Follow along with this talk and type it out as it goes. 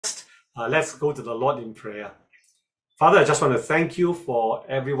Let's go to the Lord in prayer. Father, I just want to thank you for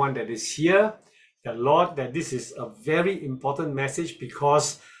everyone that is here. That Lord, that this is a very important message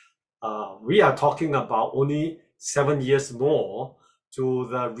because we are talking about only 7 years more to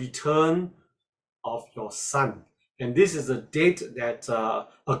the return of your Son. And this is a date that,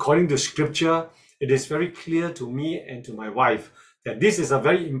 according to Scripture, it is very clear to me and to my wife that this is a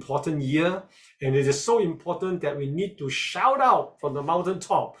very important year, and it is so important that we need to shout out from the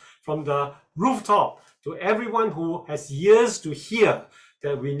mountaintop, from the rooftop, to everyone who has ears to hear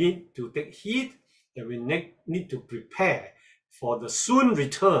that we need to take heed, that we need to prepare for the soon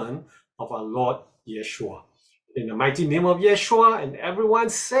return of our Lord Yeshua. In the mighty name of Yeshua, and everyone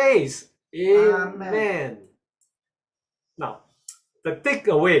says, Amen. Now, the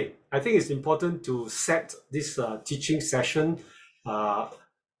takeaway, I think it's important to set this teaching session,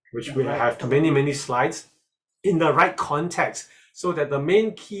 which we have many slides, in the right context, so that the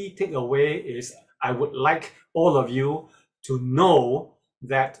main key takeaway is I would like all of you to know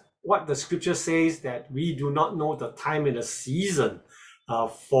that what the scripture says, that we do not know the time and the season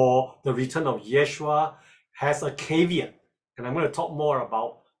for the return of Yeshua, has a caveat. And I'm going to talk more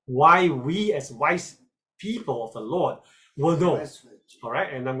about why we as wise people of the Lord will know. All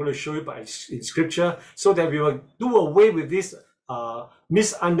right, and I'm going to show you in scripture so that we will do away with this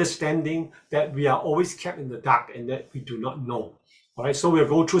misunderstanding that we are always kept in the dark and that we do not know. All right, so we'll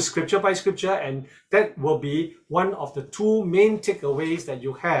go through scripture by scripture, and that will be one of the two main takeaways that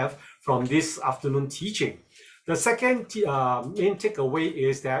you have from this afternoon teaching. The second main takeaway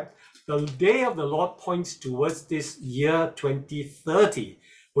is that the day of the Lord points towards this year 2030,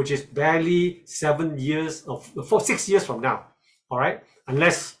 which is barely 6 years from now. All right,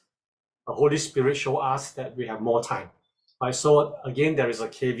 unless the Holy Spirit show us that we have more time. All right, so again, there is a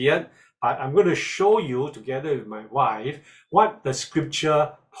caveat, but I'm going to show you together with my wife what the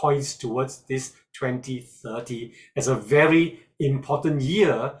scripture points towards this 2030 as a very important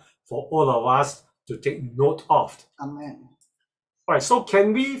year for all of us to take note of. Amen. All right, so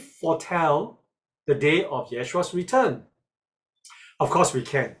can we foretell the day of Yeshua's return? Of course we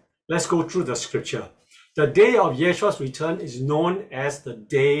can. Let's go through the scripture. The day of Yeshua's return is known as the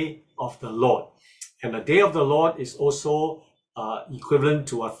day of the Lord. And the day of the Lord is also equivalent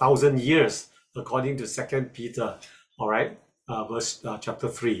to 1,000 years, according to 2 Peter, all right, chapter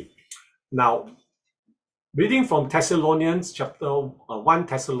 3. Now, reading from Thessalonians, chapter 1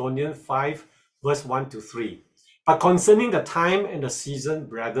 Thessalonians 5, verse 1 to 3. But concerning the time and the season,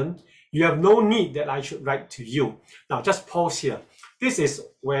 brethren, you have no need that I should write to you. Now, just pause here. This is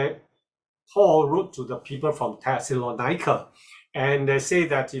where Paul wrote to the people from Thessalonica. And they say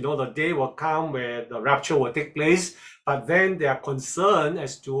that, the day will come where the rapture will take place, but then they are concerned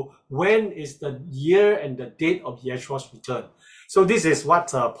as to when is the year and the date of Yeshua's return. So this is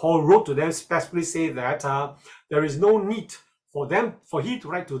what Paul wrote to them, specifically say that there is no need for he to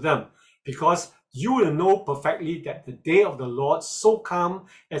write to them, because you will know perfectly that the day of the Lord so come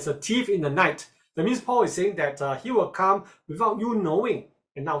as a thief in the night. That means Paul is saying that he will come without you knowing.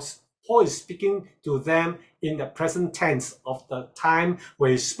 And now Paul is speaking to them in the present tense of the time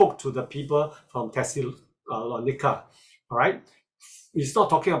where he spoke to the people from Thessalonica. All right? He's not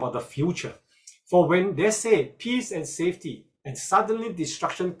talking about the future. For when they say peace and safety, and suddenly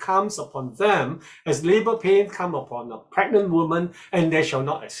destruction comes upon them, as labor pain come upon a pregnant woman, and they shall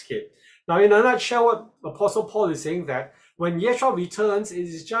not escape. Now, in a nutshell, what Apostle Paul is saying that when Yeshua returns, it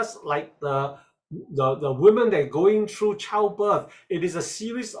is just like the women that are going through childbirth. It is a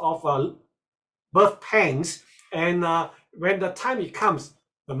series of birth pangs, and when the time it comes,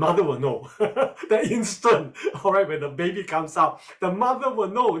 the mother will know. The instant, all right, when the baby comes out, the mother will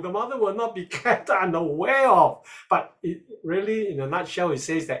know. The mother will not be kept unaware of. But it really, in a nutshell, it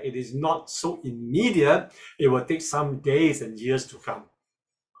says that it is not so immediate. It will take some days and years to come.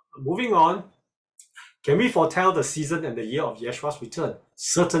 Moving on, can we foretell the season and the year of Yeshua's return?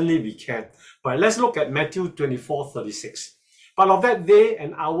 Certainly we can. But let's look at Matthew 24:36. But of that day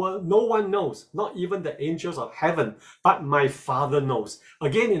and hour, no one knows, not even the angels of heaven, but my Father knows.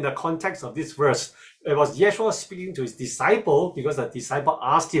 Again, in the context of this verse, it was Yeshua speaking to his disciple, because the disciple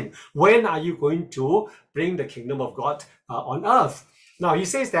asked him, when are you going to bring the kingdom of God on earth? Now, he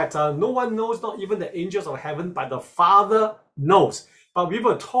says that no one knows, not even the angels of heaven, but the Father knows. But we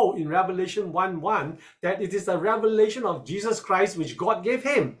were told in Revelation 1:1 that it is the revelation of Jesus Christ which God gave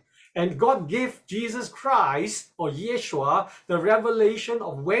him. And God gave Jesus Christ, or Yeshua, the revelation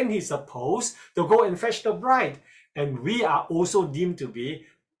of when he's supposed to go and fetch the bride. And we are also deemed to be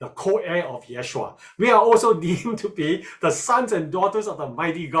the co-heir of Yeshua. We are also deemed to be the sons and daughters of the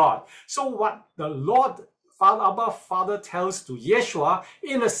mighty God. So what the Lord Abba Father tells to Yeshua,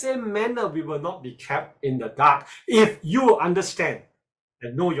 in the same manner we will not be kept in the dark if you understand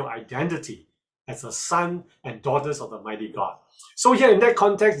and know your identity as a son and daughters of the mighty God. So here in that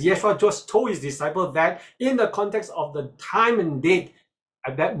context, Yeshua just told his disciples that in the context of the time and date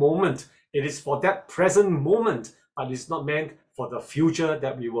at that moment, it is for that present moment, but it's not meant for the future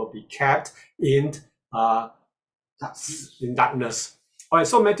that we will be kept in darkness. All right,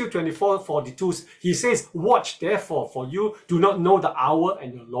 so Matthew 24:42, he says, watch therefore, for you do not know the hour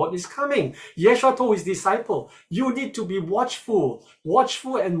and your Lord is coming. Yeshua told his disciple, you need to be watchful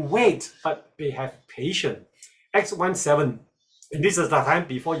and wait, but they have patience. Acts 1:7, and this is the time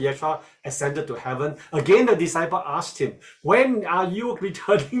before Yeshua ascended to heaven. Again, the disciple asked him, when are you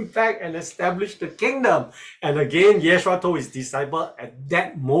returning back and establish the kingdom? And again, Yeshua told his disciple at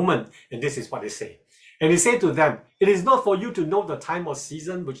that moment, and this is what they say. And he said to them, it is not for you to know the time or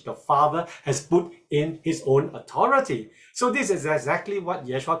season which the Father has put in his own authority. So this is exactly what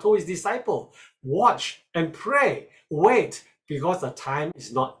Yeshua told his disciples. Watch and pray, wait, because the time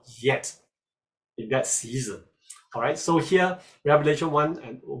is not yet in that season. All right, so here, Revelation 1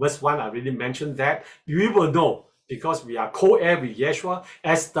 and verse 1, I already mentioned that. We will know because we are co-heir with Yeshua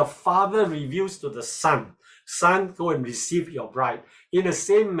as the Father reveals to the Son. Son, go and receive your bride. In the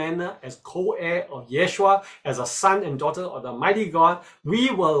same manner as co-heir of Yeshua, as a son and daughter of the mighty God, we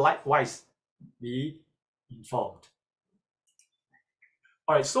will likewise be informed.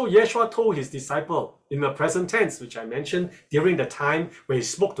 All right, so Yeshua told his disciple in the present tense, which I mentioned during the time when he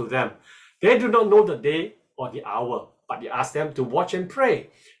spoke to them. They do not know the day or the hour, but he asked them to watch and pray.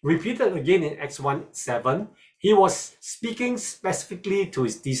 Repeated again in Acts 1:7, he was speaking specifically to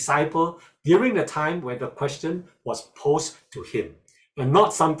his disciple during the time when the question was posed to him, and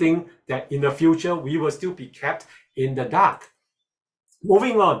not something that in the future we will still be kept in the dark.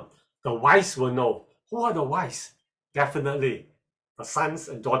 Moving on, the wise will know. Who are the wise? Definitely the sons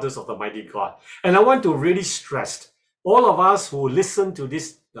and daughters of the mighty God. And I want to really stress, all of us who listen to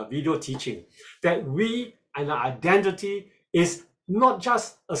this video teaching, that we and our identity is not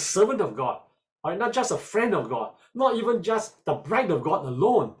just a servant of God, or not just a friend of God, not even just the bride of God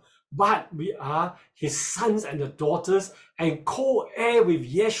alone, but we are his sons and the daughters and co-heir with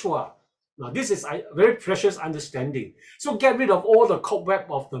Yeshua. Now, this is a very precious understanding. So get rid of all the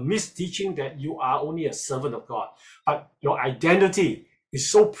cobweb of the misteaching that you are only a servant of God. But your identity is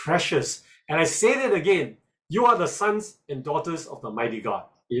so precious. And I say that again, you are the sons and daughters of the mighty God.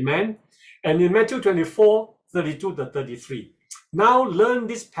 Amen. And in Matthew 24:32-33, now learn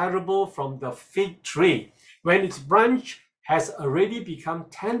this parable from the fig tree. When its branch has already become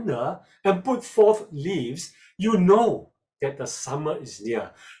tender and put forth leaves, you know that the summer is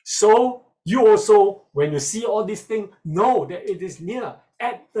near. So you also, when you see all these things, know that it is near,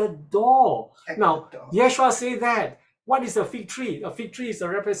 at the door. Now, Yeshua said that. What is a fig tree? A fig tree is a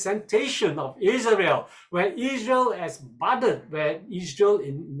representation of Israel, where Israel has budded, where Israel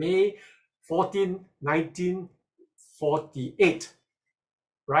in May 14, 1948,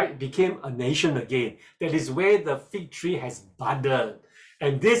 right, became a nation again. That is where the fig tree has budded.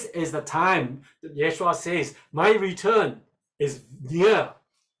 And this is the time that Yeshua says, my return is near,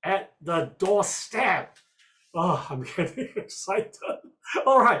 at the doorstep. Oh, I'm getting excited.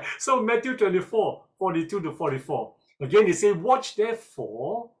 All right, so Matthew 24:42-44. Again, he says, watch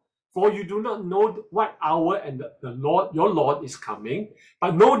therefore, for you do not know what hour and the Lord, your Lord, is coming.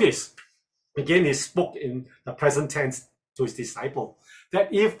 But know this, again, he spoke in the present tense to his disciple,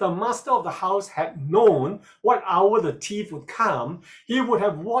 that if the master of the house had known what hour the thief would come, he would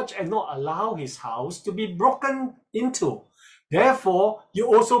have watched and not allow his house to be broken into. Therefore, you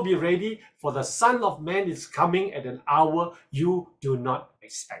also be ready, for the Son of Man is coming at an hour you do not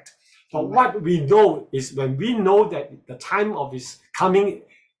expect. But what we know is, when we know that the time of his coming,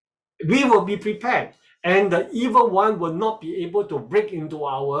 we will be prepared, and the evil one will not be able to break into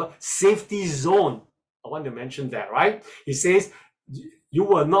our safety zone. I want to mention that, right? He says, you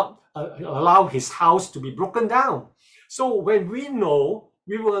will not allow his house to be broken down. So when we know,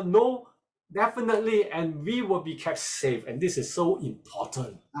 we will know definitely, and we will be kept safe. And this is so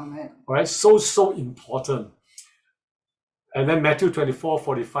important. Amen. All right, so important. And then Matthew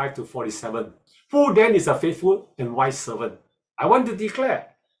 24:45-47. Who then is a faithful and wise servant? I want to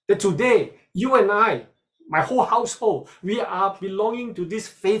declare that today, you and I, my whole household, we are belonging to this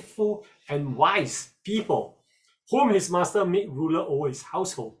faithful and wise people, whom his master made ruler over his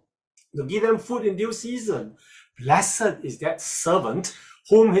household, to give them food in due season. Blessed is that servant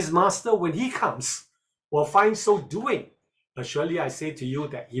whom his master, when he comes, will find so doing. But surely I say to you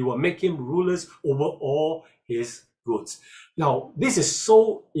that he will make him rulers over all his goods. Now, this is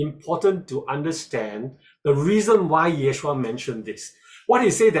so important to understand the reason why Yeshua mentioned this. What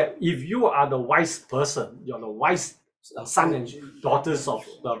he said that if you are the wise person, you're the wise son and daughters of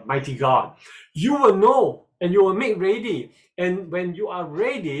the mighty God, you will know and you will make ready. And when you are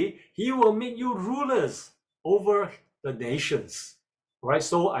ready, he will make you rulers over the nations. All right,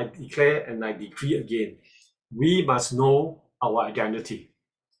 so I declare and I decree again, we must know our identity.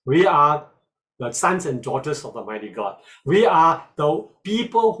 We are the sons and daughters of the mighty God. We are the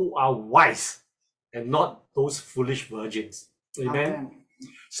people who are wise and not those foolish virgins. Amen.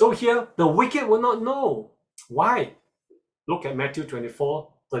 So here, the wicked will not know. Why? Look at Matthew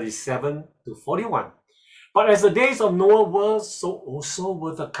 24, 37 to 41. But as the days of Noah were, so also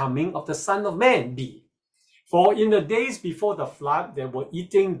will the coming of the Son of Man be. For in the days before the flood, they were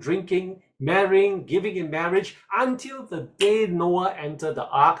eating, drinking, marrying, giving in marriage, until the day Noah entered the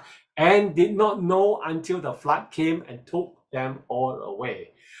ark, and did not know until the flood came and took them all away.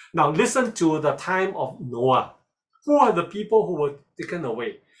 Now listen to the time of Noah. Who are the people who were taken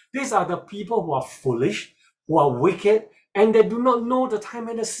away? These are the people who are foolish, who are wicked, and they do not know the time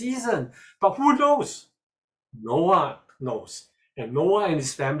and the season. But who knows? Noah knows. And Noah and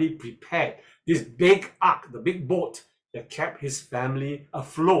his family prepared this big ark, the big boat that kept his family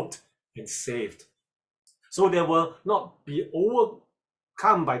afloat and saved. So they will not be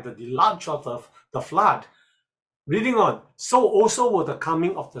overcome by the deluge of the flood. Reading on, so also will the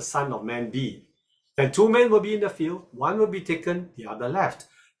coming of the Son of Man be. Then two men will be in the field, one will be taken, the other left.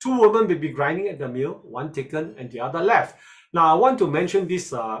 Two women will be grinding at the mill, one taken and the other left. Now I want to mention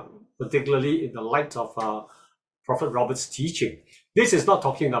this particularly in the light of Prophet Robert's teaching. This is not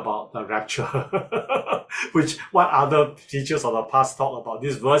talking about the rapture, which what other teachers of the past talk about.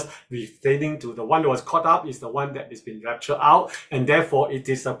 This verse pertaining to the one who was caught up is the one that has been raptured out, and therefore it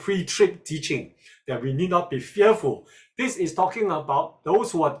is a pre-trib teaching that we need not be fearful. This is talking about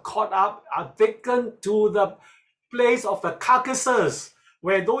those who are caught up are taken to the place of the carcasses,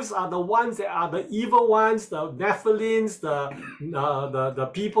 where those are the ones that are the evil ones, the Nephilims, the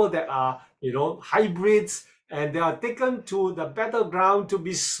people that are, hybrids, and they are taken to the battleground to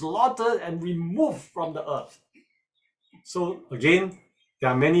be slaughtered and removed from the earth. So again,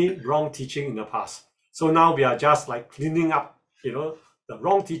 there are many wrong teaching in the past. So now we are just like cleaning up, the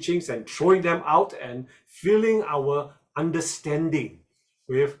wrong teachings and throwing them out and filling our understanding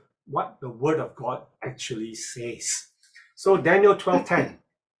with what the Word of God actually says. So Daniel 12:10,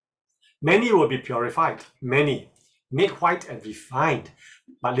 many will be purified, many, made white and refined.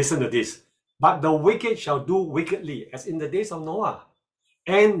 But listen to this. But the wicked shall do wickedly, as in the days of Noah.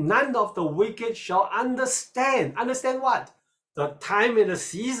 And none of the wicked shall understand. Understand what? The time and the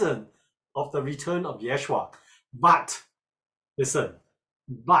season of the return of Yeshua. But, listen,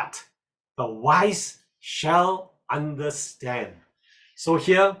 but the wise shall understand. So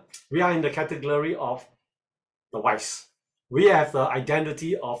here, we are in the category of the wise. We have the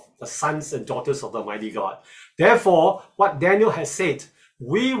identity of the sons and daughters of the mighty God. Therefore, what Daniel has said,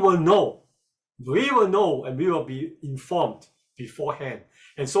 we will know, and we will be informed beforehand.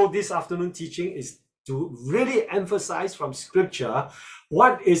 And so this afternoon teaching is to really emphasize from scripture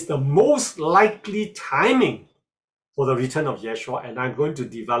what is the most likely timing for the return of Yeshua. And I'm going to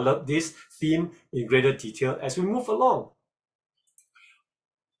develop this theme in greater detail as we move along.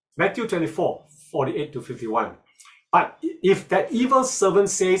 Matthew 24, 48 to 51. But if that evil servant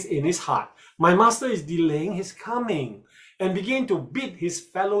says in his heart, my master is delaying his coming, and begin to beat his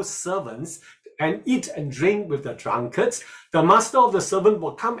fellow servants and eat and drink with the drunkards, the master of the servant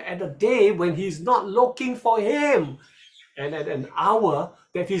will come at a day when he is not looking for him, and at an hour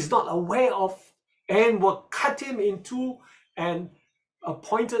that he is not aware of, and will cut him in two and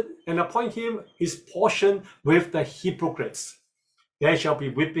appoint him his portion with the hypocrites. There shall be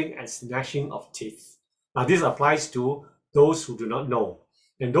weeping and gnashing of teeth. Now this applies to those who do not know.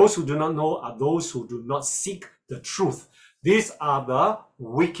 And those who do not know are those who do not seek the truth. These are the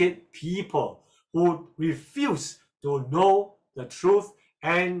wicked people who refuse to know the truth,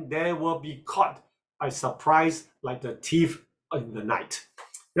 and they will be caught by surprise like the thief in the night.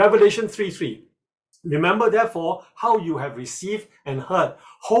 Revelation 3:3. Remember therefore how you have received and heard.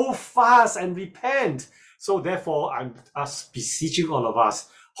 Hold fast and repent. So therefore I'm beseeching all of us,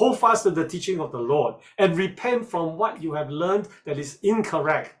 hold fast to the teaching of the Lord and repent from what you have learned that is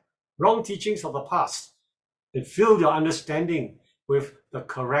incorrect, wrong teachings of the past, and fill your understanding with the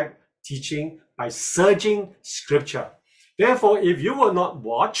correct teaching by searching scripture. Therefore, if you were not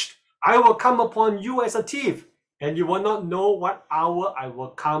watched, I will come upon you as a thief, and you will not know what hour I will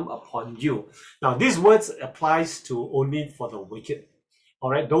come upon you. Now, these words applies to only for the wicked,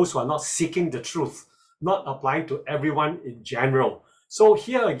 all right? Those who are not seeking the truth, not applying to everyone in general. So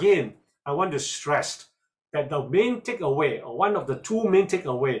here again, I want to stress that the main takeaway, or one of the two main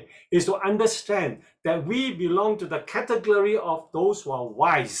takeaway, is to understand that we belong to the category of those who are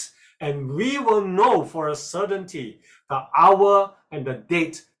wise, and we will know for a certainty the hour and the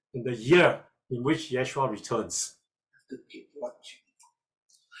date and the year in which Yeshua returns. To keep watching.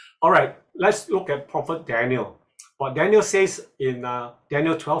 All right, let's look at Prophet Daniel. What Daniel says in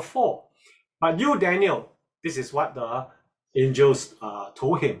Daniel 12:4. But you, Daniel, this is what the angels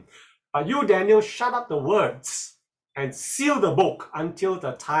told him. But you, Daniel, shut up the words and seal the book until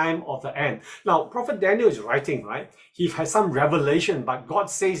the time of the end. Now, Prophet Daniel is writing, right? He has some revelation, but God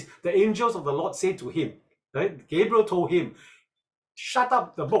says, the angels of the Lord say to him, right? Gabriel told him, shut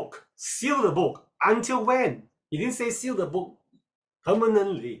up the book, seal the book. Until when? He didn't say seal the book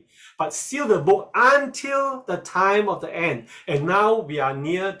permanently, but seal the book until the time of the end. And now we are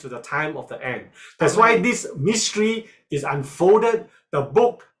near to the time of the end. That's why this mystery is unfolded. The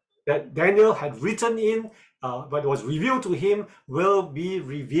book that Daniel had written in, but was revealed to him, will be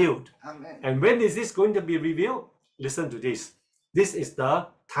revealed. Amen. And when is this going to be revealed? Listen to this. This is the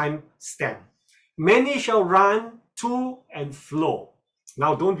time stamp. Many shall run to and fro.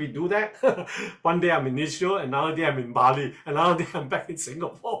 Now, don't we do that? One day I'm in Israel, another day I'm in Bali, another day I'm back in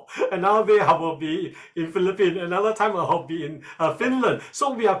Singapore, another day I will be in Philippines, another time I will be in Finland.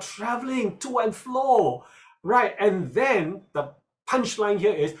 So we are traveling to and fro, right? And then the punchline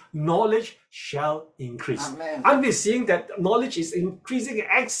here is knowledge shall increase. Amen. And we're seeing that knowledge is increasing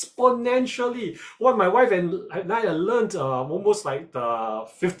exponentially. What my wife and I learned almost like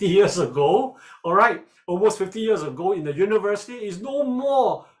 50 years ago, all right, almost 50 years ago in the university is no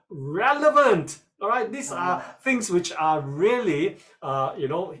more relevant. All right, these are things which are really,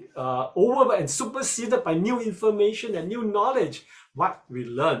 over and superseded by new information and new knowledge. What we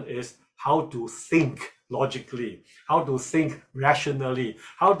learn is how to think logically, how to think rationally,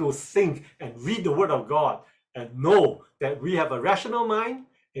 how to think and read the Word of God and know that we have a rational mind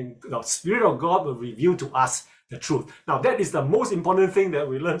and the Spirit of God will reveal to us the truth. Now, that is the most important thing that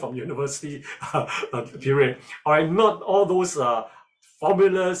we learn from university period. All right, not all those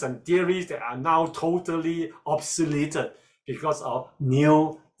formulas and theories that are now totally obsoleted because of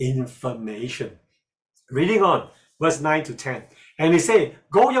new information. Reading on, verse 9 to 10. And he said,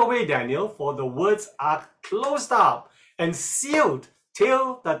 go your way, Daniel, for the words are closed up and sealed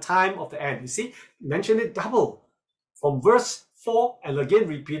till the time of the end. You see, mention it double. From verse 4 and again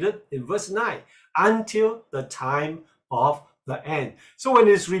repeated in verse 9, until the time of the end. So when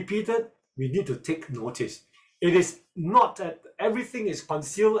it's repeated, we need to take notice. It is not that everything is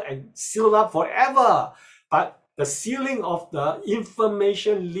concealed and sealed up forever, but the sealing of the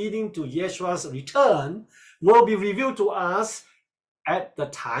information leading to Yeshua's return will be revealed to us at the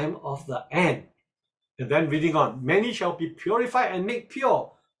time of the end. And then reading on, many shall be purified and made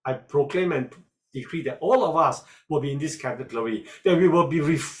pure. I proclaim and decree that all of us will be in this category, that we will be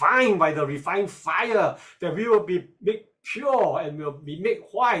refined by the refined fire, that we will be made pure and will be made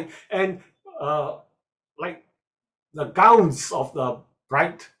white, and like the gowns of the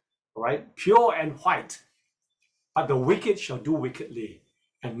bride, right? Pure and white. But the wicked shall do wickedly,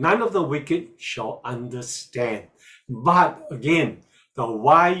 and none of the wicked shall understand. But again, the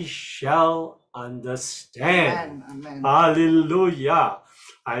wise shall understand. Amen. Hallelujah.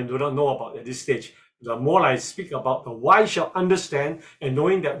 I do not know about at this stage. The more I speak about the wise shall understand, and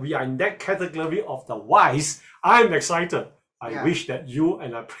knowing that we are in that category of the wise, I'm excited. I wish that you,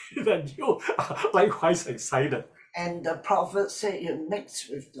 and I pray that you are likewise excited. And the prophet said, you mix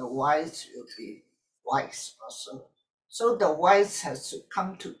with the wise, you'll be wise also. So the wise has to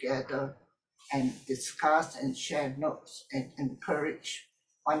come together and discuss and share notes and encourage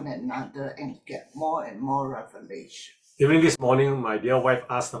one another and get more and more revelation. During this morning, my dear wife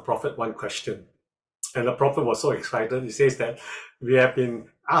asked the prophet one question. And the prophet was so excited. He says that we have been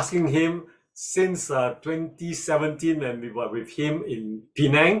asking him since 2017 when we were with him in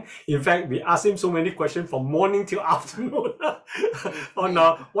Penang. In fact, we asked him so many questions from morning till afternoon on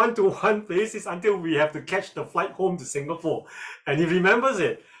a one-to-one basis until we have to catch the flight home to Singapore. And he remembers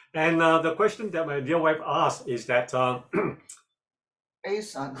it. And the question that my dear wife asked is that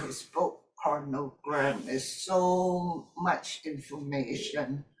based on his book chronogram, is so much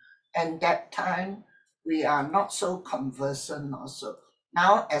information. And that time we are not so conversant also.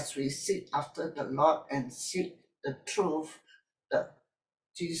 Now, as we sit after the Lord and seek the truth,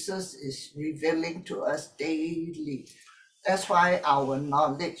 Jesus is revealing to us daily. That's why our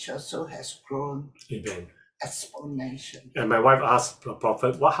knowledge also has grown. Amen. Exponentially. And my wife asked the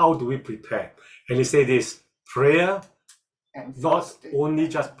prophet, well, how do we prepare? And he said this, prayer, and not only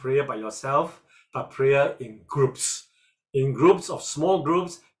just prayer by yourself, but prayer in groups. in groups of small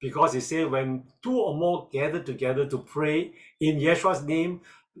groups, because he said when two or more gather together to pray in Yeshua's name,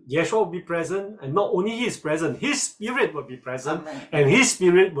 Yeshua will be present, and not only he is present, his spirit will be present. Amen. And his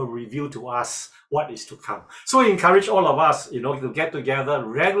spirit will reveal to us what is to come. So I encourage all of us, to get together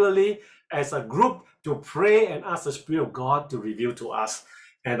regularly as a group to pray and ask the Spirit of God to reveal to us.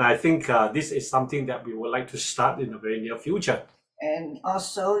 And I think this is something that we would like to start in the very near future. And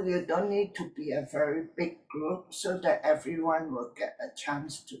also, you don't need to be a very big group so that everyone will get a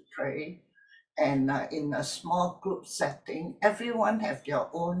chance to pray. And in a small group setting, everyone have their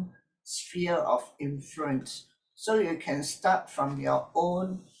own sphere of influence. So you can start from your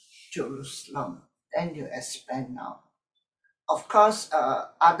own Jerusalem, then you expand out. Of course,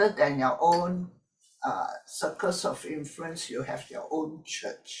 other than your own circles of influence, you have your own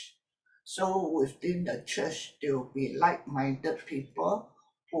church. So within the church, there will be like-minded people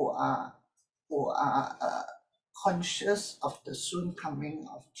who are conscious of the soon coming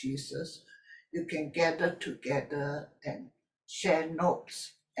of Jesus. You can gather together and share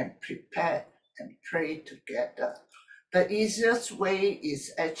notes and prepare and pray together. The easiest way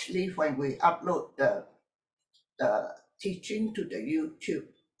is actually when we upload the teaching to the YouTube.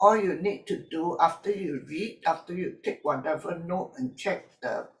 All you need to do after you read, after you take whatever note and check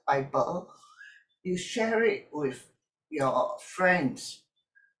the Bible, you share it with your friends,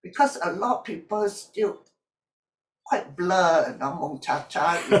 because a lot of people still quite blur. Mong cha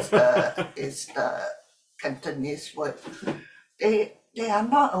cha is the Cantonese word. They are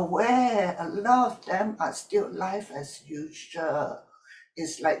not aware. A lot of them are still life as usual.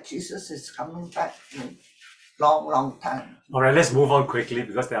 It's like Jesus is coming back in long time. All right, let's move on quickly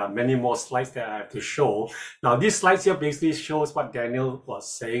because there are many more slides that I have to show. Now, these slides here basically shows what Daniel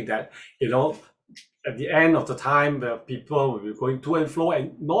was saying, that, at the end of the time, the people will be going to and fro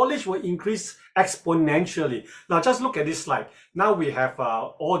and knowledge will increase exponentially. Now, just look at this slide. Now we have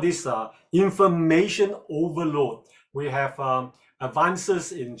all this information overload. We have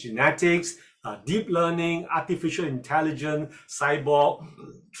advances in genetics, deep learning, artificial intelligence, cyborg,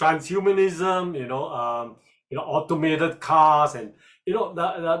 transhumanism, automated cars, and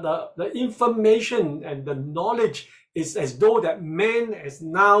the information and the knowledge is as though that man is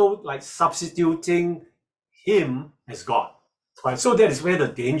now like substituting him as God. Right? So that is where the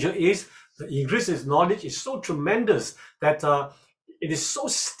danger is. The increase in knowledge is so tremendous that it is so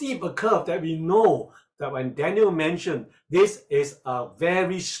steep a curve that we know that when Daniel mentioned, this is a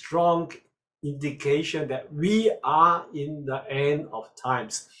very strong indication that we are in the end of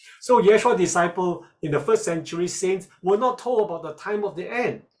times. So Yeshua disciples in the first century saints were not told about the time of the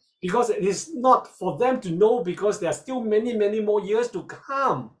end, because it is not for them to know, because there are still many, many more years to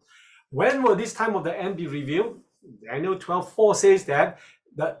come. When will this time of the end be revealed? Daniel 12:4 says that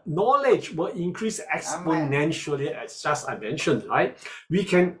the knowledge will increase exponentially, as just I mentioned, right?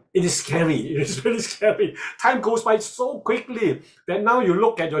 It is scary. It is really scary. Time goes by so quickly that now you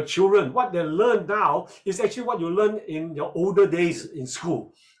look at your children, what they learn now is actually what you learned in your older days in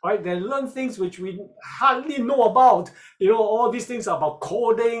school. Right? They learn things which we hardly know about. All these things about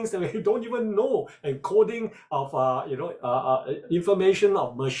codings that we don't even know, and coding of information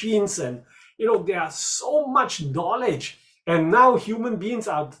of machines, and there are so much knowledge. And now human beings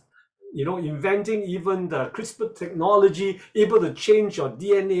are, inventing even the CRISPR technology, able to change your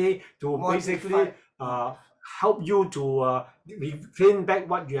DNA to basically help you to regain back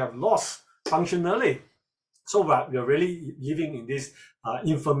what you have lost functionally. So we're really living in this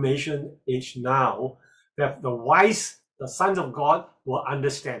information age now, that the wise, the sons of God, will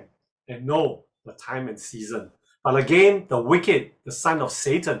understand and know the time and season. But again, the wicked, the son of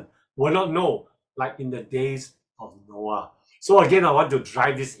Satan, will not know, like in the days of Noah. So again, I want to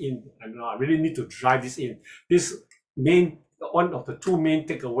drive this in, and I really need to drive this in. One of the two main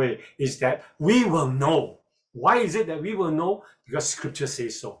takeaway is that we will know. Why is it that we will know? Because Scripture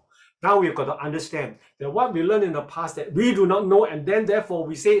says so. Now we've got to understand that what we learned in the past that we do not know, and then therefore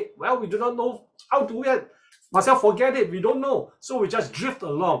we say, well, we do not know how to do it. Myself, forget it, we don't know. So we just drift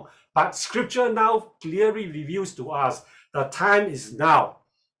along. But Scripture now clearly reveals to us the time is now,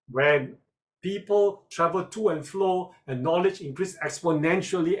 when people travel to and fro and knowledge increase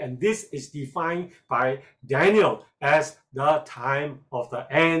exponentially, and this is defined by Daniel as the time of the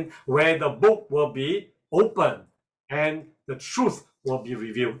end, where the book will be opened and the truth will be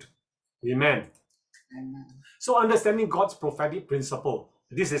revealed. Amen. Amen. So understanding God's prophetic principle,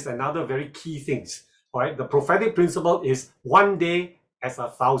 this is another very key thing. All right, the prophetic principle is one day as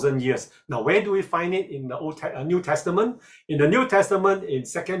 1,000 years. Now, where do we find it in the New Testament? In the New Testament, in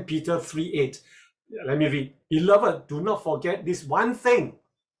 2 Peter 3:8. Let me read. Beloved, do not forget this one thing,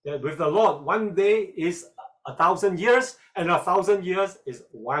 that with the Lord, one day is 1,000 years, and 1,000 years is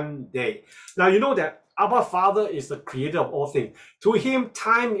 1 day. Now you know that our Father is the creator of all things. To him,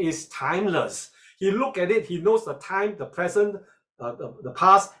 time is timeless. He look at it, he knows the time, the present, the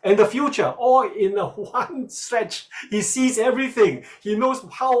past, and the future, all in a one stretch. He sees everything. He knows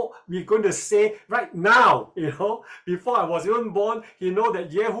how we're going to say right now, before I was even born. He knows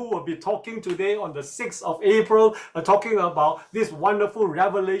that Jehu will be talking today on the 6th of April, talking about this wonderful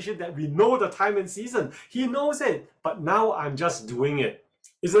revelation that we know the time and season. He knows it, but now I'm just doing it.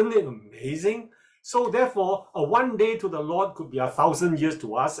 Isn't it amazing? So therefore, a 1 day to the Lord could be 1,000 years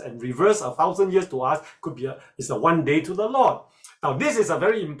to us, and reverse, 1,000 years to us is a 1 day to the Lord. Now, this is a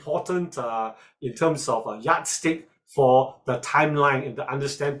very important in terms of a yardstick for the timeline and to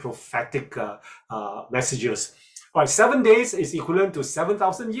understand prophetic messages. All right, 7 days is equivalent to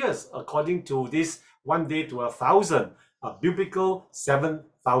 7,000 years, according to this 1 day to 1,000, a biblical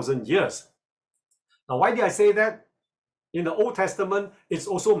 7,000 years. Now, why did I say that? In the Old Testament, it's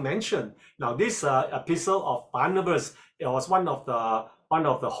also mentioned. Now, this epistle of Barnabas, it was one of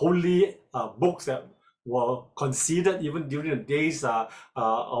the holy books that were considered even during the days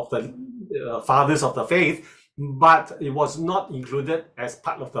of the fathers of the faith, but it was not included as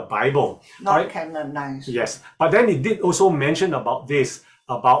part of the Bible. Not canonized. Yes, but then it did also mention about this,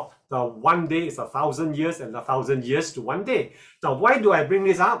 about the 1 day is 1,000 years and 1,000 years to 1 day. Now, why do I bring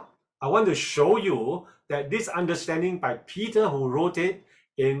this up? I want to show you that this understanding by Peter, who wrote it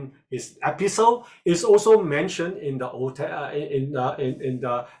in his epistle, is also mentioned in the in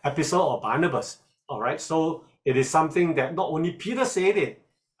the epistle of Barnabas. All right, so it is something that not only Peter said it,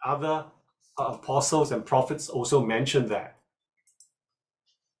 other apostles and prophets also mentioned that.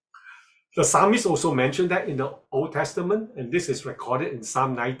 The psalmist also mentioned that in the Old Testament, and this is recorded in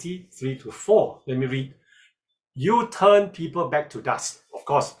Psalm 93:4. Let me read. You turn people back to dust. Of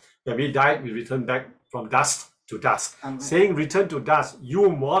course, when we die, we return back from dust to dust. Amen. Saying, return to dust, you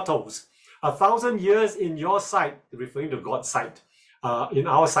mortals. 1,000 years in your sight, referring to God's sight, in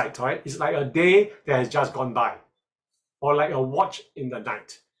our sight, right? It's like a day that has just gone by, or like a watch in the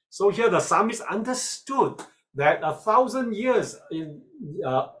night. So here the psalmist understood that 1,000 years in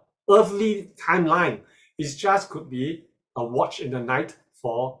earthly timeline could be a watch in the night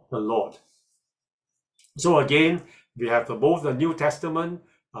for the Lord. So again, we have both the New Testament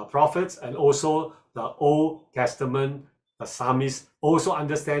prophets and also the Old Testament psalmists also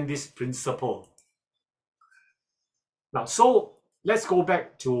understand this principle. Now, so let's go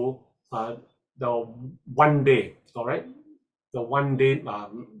back to the 1 day, all right? The 1 day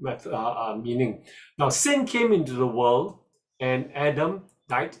meaning. Now, sin came into the world and Adam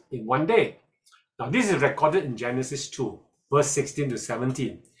died in 1 day. Now, this is recorded in Genesis 2, verse 16 to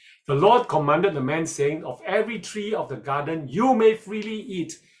 17. The Lord commanded the man, saying, of every tree of the garden you may freely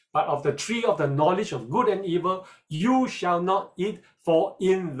eat, but of the tree of the knowledge of good and evil you shall not eat, for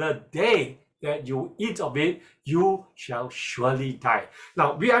in the day that you eat of it, you shall surely die.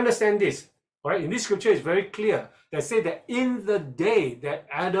 Now, we understand this, all right? In this scripture, it's very clear. They say that in the day that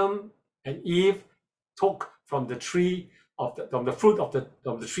Adam and Eve took from the tree from the fruit of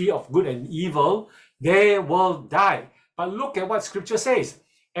the tree of good and evil, they will die. But look at what scripture says.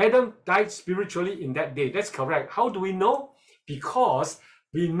 Adam died spiritually in that day. That's correct. How do we know? Because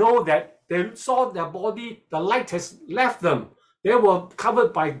we know that they saw their body, the light has left them. They were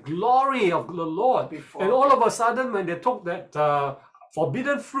covered by glory of the Lord. And all of a sudden, when they took that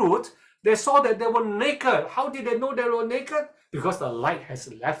forbidden fruit, they saw that they were naked. How did they know they were naked? Because the light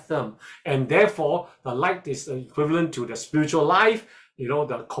has left them. And therefore, the light is equivalent to the spiritual life,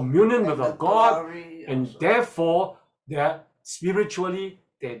 the communion with the God. And therefore, spiritually,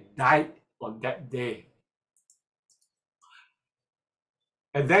 they died on that day.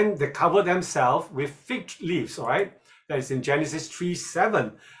 And then they cover themselves with fig leaves, all right? That is in Genesis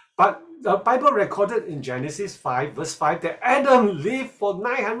 3:7. But the Bible recorded in Genesis 5, verse 5, that Adam lived for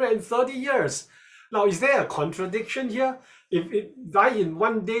 930 years. Now, is there a contradiction here? If it died in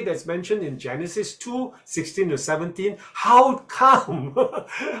 1 day that's mentioned in Genesis 2, 16 to 17, how come?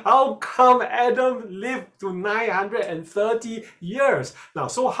 How come Adam lived to 930 years? Now,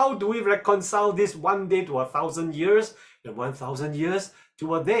 so how do we reconcile this 1 day to 1,000 years and 1,000 years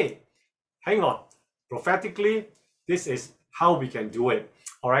to a day? Hang on. Prophetically, this is how we can do it.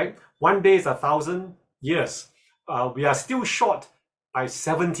 All right. 1 day is 1,000 years. We are still short by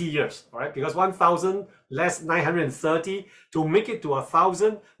 70 years. All right. Because 1,000 less 930 to make it to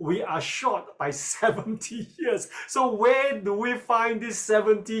 1,000, we are short by 70 years. So where do we find this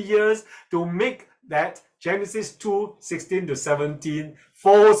 70 years to make that Genesis 2, 16 to 17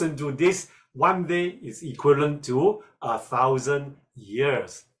 falls into this 1 day is equivalent to 1,000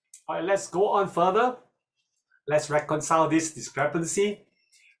 years? All right, let's go on further. let's reconcile this discrepancy.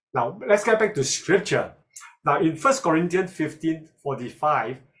 Now, let's get back to scripture. Now, in 1 Corinthians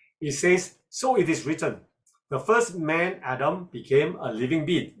 15:45, it says, so it is written, the first man, Adam, became a living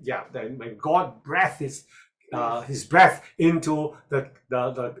being. Yeah, then when God breathed his breath into the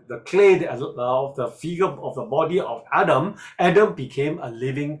clay of the figure of the body of Adam, Adam became a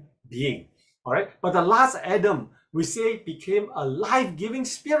living being. All right, but the last Adam, we say, became a life-giving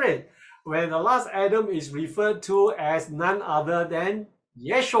spirit, where the last Adam is referred to as none other than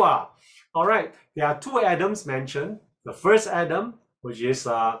Yeshua. All right, there are two Adams mentioned. The first Adam, which is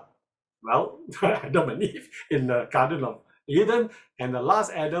Adam and Eve in the Garden of Eden, and the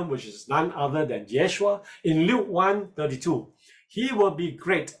last Adam, which is none other than Yeshua, in Luke 1:32. He will be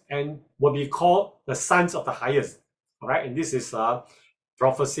great and will be called the sons of the highest. All right, and this is a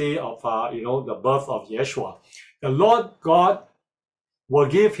prophecy of the birth of Yeshua. The Lord God will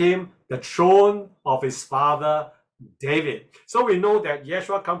give him the throne of his father David. So we know that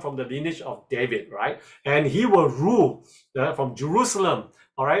Yeshua comes from the lineage of David, right? And he will rule from Jerusalem,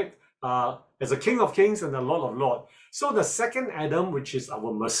 all right, as a King of Kings and the Lord of Lords. So the second Adam, which is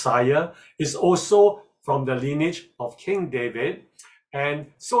our Messiah, is also from the lineage of King David.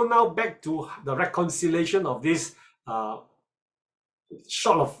 And so now back to the reconciliation of this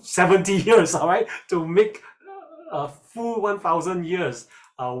short of 70 years, all right, to make a full 1,000 years.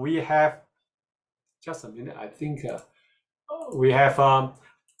 We have, just a minute, I think we have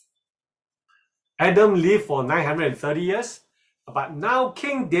Adam lived for 930 years, but now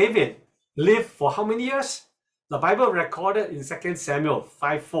King David lived for how many years? The Bible recorded in 2 Samuel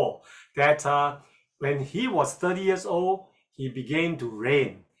 5:4 that when he was 30 years old, he began to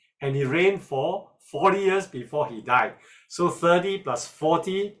reign, and he reigned for 40 years before he died. So 30 plus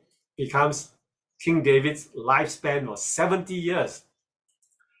 40 becomes King David's lifespan was 70 years.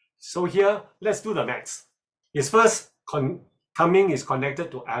 So here, let's do the math. His first coming is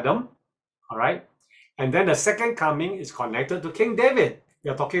connected to Adam, all right? And then the second coming is connected to King David. We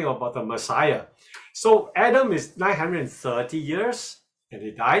are talking about the Messiah. So Adam is 930 years and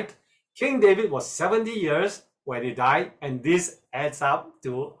he died. King David was 70 years when he died, and this adds up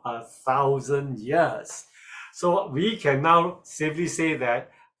to 1,000 years. So we can now safely say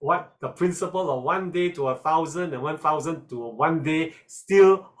that what the principle of 1 day to 1,000 and 1,000 to 1 day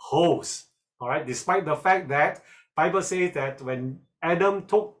still holds. All right, despite the fact that Bible says that when Adam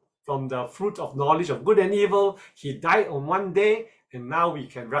took from the fruit of knowledge of good and evil, he died on 1 day, and now we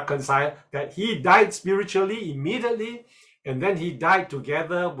can reconcile that he died spiritually immediately, and then he died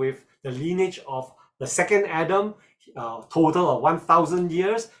together with the lineage of the second Adam, total of 1,000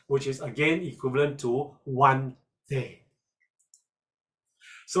 years, which is again equivalent to 1 day.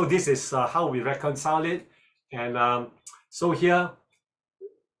 So this is how we reconcile it. And so here,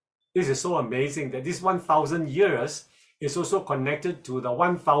 this is so amazing that this 1,000 years is also connected to the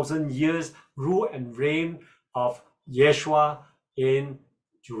 1,000 years rule and reign of Yeshua in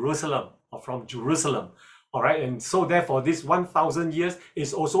Jerusalem, or from Jerusalem. All right, and so therefore this 1,000 years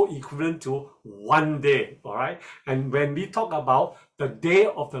is also equivalent to 1 day. All right, and when we talk about the day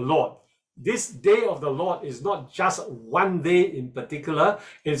of the Lord, this day of the Lord is not just 1 day in particular,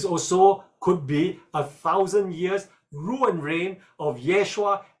 it also could be 1,000 years rule and reign of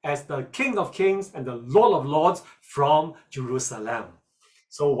Yeshua as the King of Kings and the Lord of Lords from Jerusalem.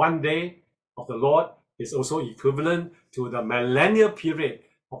 So 1 day of the Lord is also equivalent to the millennial period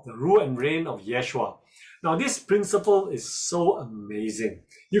of the rule and reign of Yeshua. Now, this principle is so amazing.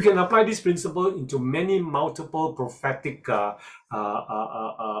 You can apply this principle into many multiple prophetic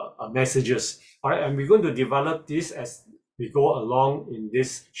messages. All right, and we're going to develop this as we go along in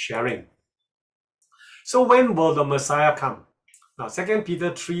this sharing. So when will the Messiah come? Now, 2 Peter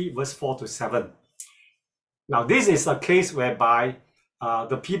 3, verse 4 to 7. Now, this is a case whereby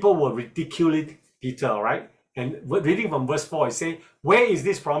the people will ridicule Peter, all right? And reading from verse 4, it says, where is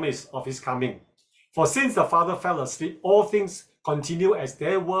this promise of his coming? For since the Father fell asleep, all things continue as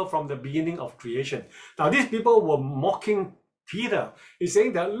they were from the beginning of creation. Now, these people were mocking Peter. He's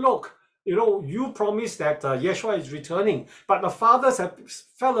saying that, look, you promised that Yeshua is returning, but the fathers have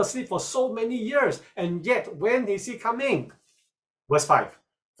fell asleep for so many years, and yet when is he coming? Verse 5,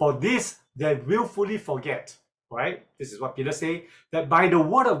 for this they willfully forget, right? This is what Peter says, that by the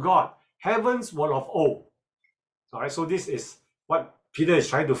word of God, heavens were of old. All right, so this is what Peter is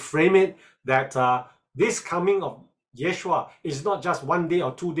trying to frame it, that this coming of Yeshua is not just 1 day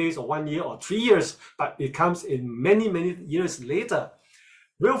or 2 days or 1 year or 3 years, but it comes in many, many years later.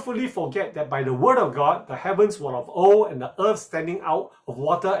 Willfully forget that by the word of God, the heavens were of old and the earth standing out of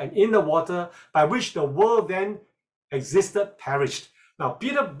water and in the water, by which the world then existed, perished. Now,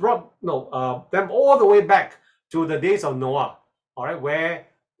 Peter brought them all the way back to the days of Noah, all right, where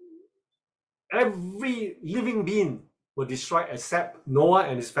every living being were destroyed except Noah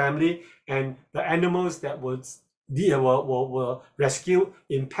and his family, and the animals that were rescued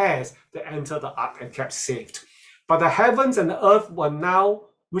in pairs that entered the ark and kept saved. But the heavens and the earth were now,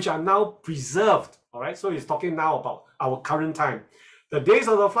 which are now preserved. All right, so he's talking now about our current time. The days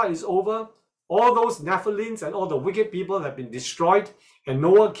of the flood is over. All those Nephilims and all the wicked people have been destroyed, and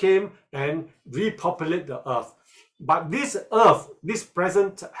Noah came and repopulated the earth. But this earth, this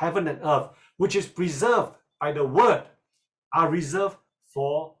present heaven and earth, which is preserved by the word, are reserved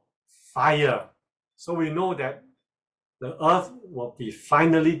for fire. So we know that the earth will be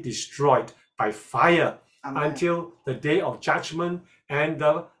finally destroyed by fire. Amen. Until the day of judgment and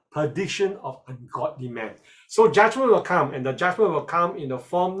the perdition of ungodly men. So judgment will come, and the judgment will come in the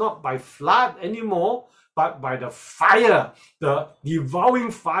form not by flood anymore, but by the fire, the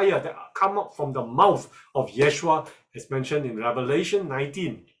devouring fire that come up from the mouth of Yeshua, as mentioned in Revelation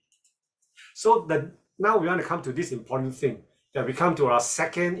 19. So now we want to come to this important thing, that we come to our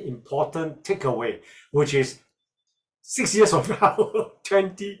second important takeaway, which is 6 years from now,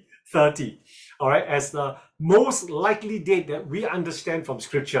 2030. All right, as the most likely date that we understand from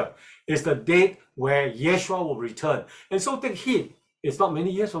Scripture is the date where Yeshua will return. And so take heed, it's not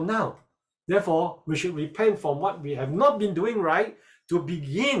many years from now. Therefore, we should repent from what we have not been doing right to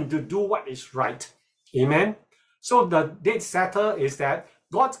begin to do what is right. Amen. So the date setter is that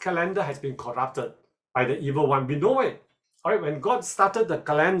God's calendar has been corrupted by the evil one. We know it. All right, when God started the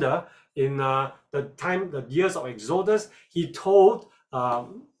calendar in the years of Exodus, he told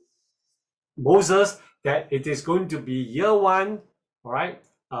Moses that it is going to be year 1, all right,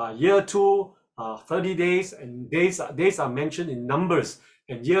 year 2, 30 days, and days are mentioned in numbers,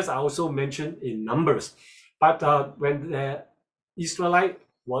 and years are also mentioned in numbers. But when the Israelites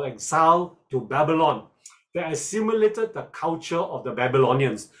were exiled to Babylon, they assimilated the culture of the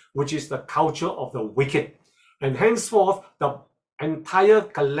Babylonians, which is the culture of the wicked. And henceforth, the entire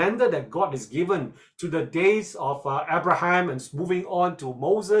calendar that God has given to the days of Abraham and moving on to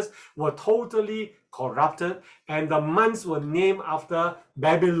Moses were totally corrupted, and the months were named after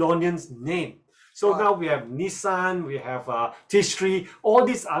Babylonians' name. So now we have Nisan, we have Tishri, all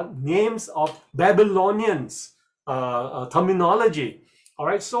these are names of Babylonians terminology. All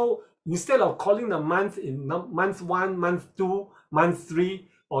right, so instead of calling the month in month 1, month 2, month 3,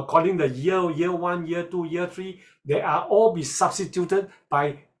 or calling the year 1, year 2, year 3, they are all be substituted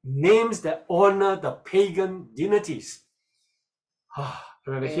by names that honor the pagan deities.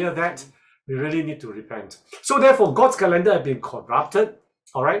 When I hear that, we really need to repent. So therefore, God's calendar has been corrupted.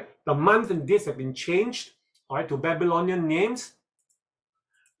 All right, the month and dates have been changed, all right, to Babylonian names.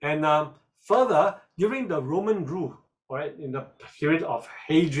 And further, during the Roman rule, all right, in the period of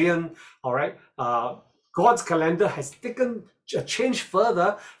Hadrian, all right, God's calendar has taken a change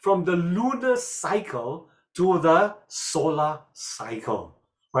further from the lunar cycle to the solar cycle,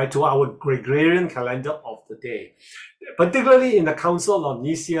 right, to our Gregorian calendar of the day. Particularly in the Council of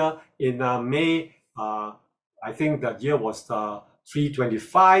Nicaea in May, I think the year was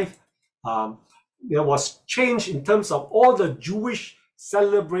 325, there was change in terms of all the Jewish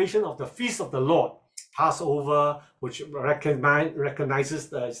celebration of the Feast of the Lord. Passover, which recognizes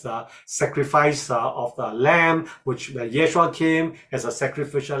the sacrifice of the lamb, which Yeshua came as a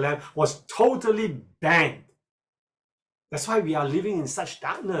sacrificial lamb, was totally banned. That's why we are living in such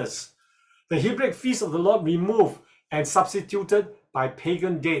darkness. The Hebraic Feast of the Lord removed and substituted by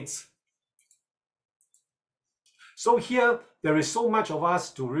pagan dates. So here, there is so much of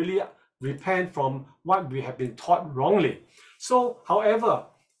us to really repent from what we have been taught wrongly. So, however,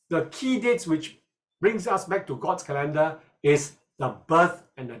 the key dates which brings us back to God's calendar is the birth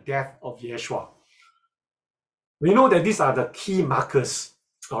and the death of Yeshua. We know that these are the key markers,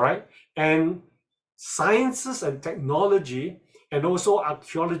 all right? And sciences and technology and also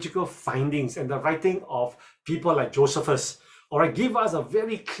archaeological findings and the writing of people like Josephus, all right, give us a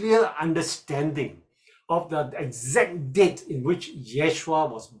very clear understanding of the exact date in which Yeshua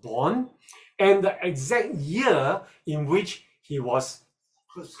was born and the exact year in which he was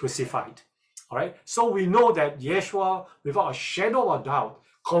crucified. All right, so we know that Yeshua, without a shadow of a doubt,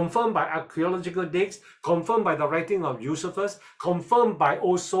 confirmed by archaeological dates, confirmed by the writing of Josephus, confirmed by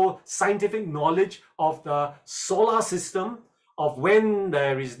also scientific knowledge of the solar system, of when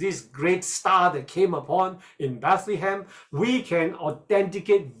there is this great star that came upon in Bethlehem, we can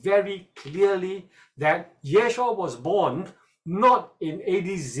authenticate very clearly that Yeshua was born not in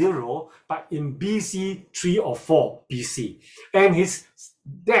AD 0, but in BC 3 or 4 BC. And his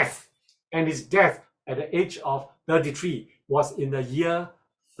death at the age of 33 was in the year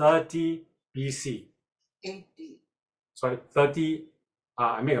 30 BC. AD. Sorry, 30,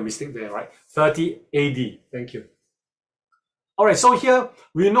 I made a mistake there, right? 30 AD. Thank you. All right, so here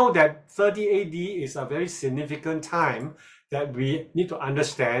we know that 30 AD is a very significant time that we need to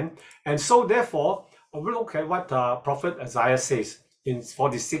understand. And so therefore, we'll look at what Prophet Isaiah says in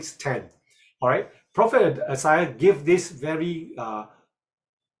 46:10. All right, Prophet Isaiah gives this very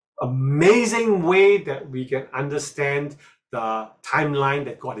amazing way that we can understand the timeline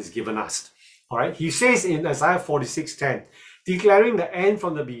that God has given us. All right, he says in Isaiah 46:10, declaring the end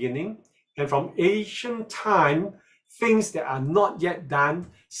from the beginning and from ancient time, things that are not yet done,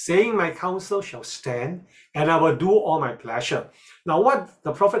 saying my counsel shall stand and I will do all my pleasure. Now, what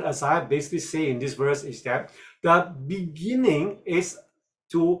the prophet Isaiah basically say in this verse is that the beginning is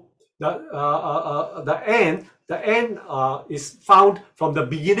to the end. The end is found from the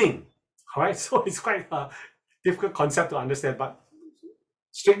beginning. All right, so it's quite a difficult concept to understand, but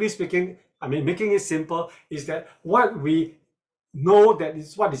strictly speaking, I mean, making it simple is that what we know that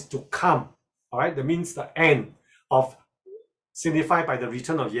is what is to come. All right, that means the end of, signified by the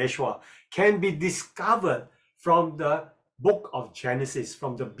return of Yeshua, can be discovered from the book of Genesis,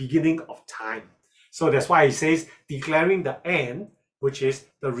 from the beginning of time. So that's why he says, declaring the end, which is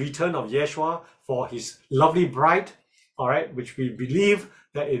the return of Yeshua for his lovely bride, all right, which we believe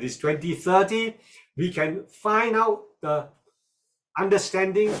that it is 2030. We can find out the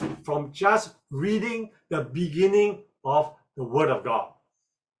understanding from just reading the beginning of the Word of God.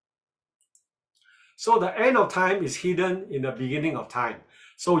 So the end of time is hidden in the beginning of time.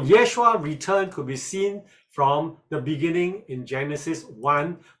 So Yeshua's return could be seen from the beginning in Genesis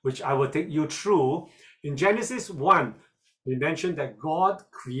 1, which I will take you through. In Genesis 1, we mentioned that God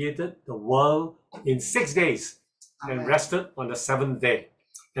created the world in 6 days and rested on the 7th day.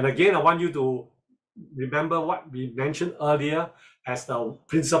 And again, I want you to remember what we mentioned earlier as the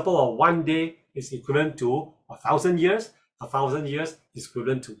principle of 1 day is equivalent to 1,000 years. 1,000 years is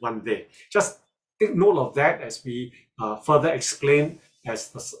equivalent to 1 day. Just take note of that as we further explain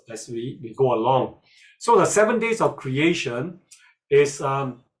as we go along. So the 7 days of creation is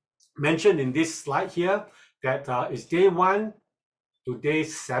mentioned in this slide here, that is day 1 to day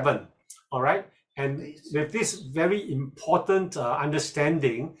 7. All right. And with this very important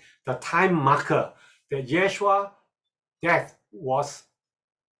understanding, the time marker that Yeshua's death was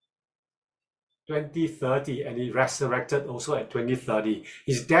 2030 and he resurrected also at 2030.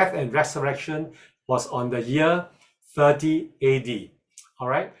 His death and resurrection was on the year 30 AD. All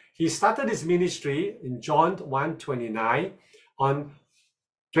right. He started his ministry in John 1:29 on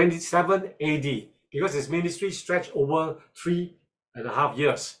 27 AD because his ministry stretched over 3.5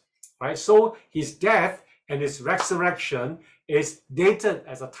 years. Right. So his death and his resurrection is dated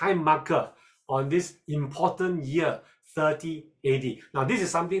as a time marker on this important year 30 AD. Now, this is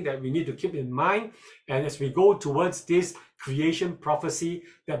something that we need to keep in mind. And as we go towards this creation prophecy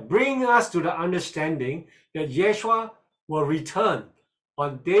that brings us to the understanding that Yeshua will return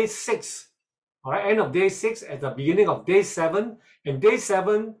on day 6, all right, end of day 6 at the beginning of day 7. And day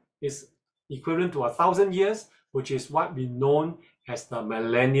 7 is equivalent to 1,000 years, which is what we know as the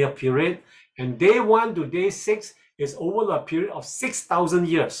millennial period. And day 1 to day 6 is over a period of 6,000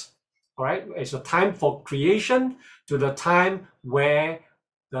 years. All right, it's a time for creation to the time where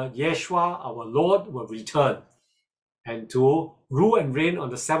the Yeshua, our Lord, will return and to rule and reign on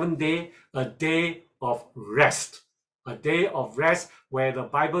the 7th day, a day of rest. A day of rest where the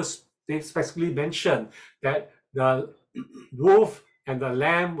Bible specifically mentioned that the wolf and the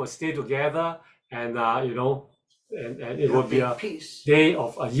lamb will stay together, and and it will be a day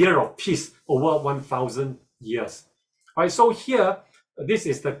of a year of peace over 1,000 years. All right, so here, this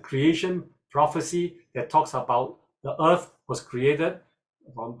is the creation prophecy that talks about the earth was created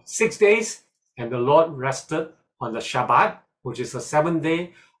from 6 days and the Lord rested on the Shabbat, which is the 7th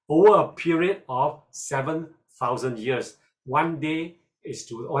day, over a period of 7,000 years. 1 day is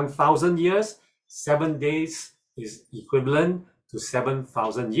to 1,000 years. 7 days is equivalent to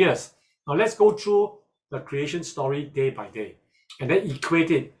 7,000 years. Now let's go through the creation story day by day and then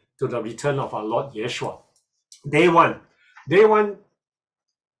equate it to the return of our Lord Yeshua. Day 1. Day 1,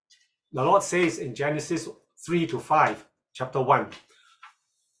 the Lord says in Genesis 3-5, chapter 1,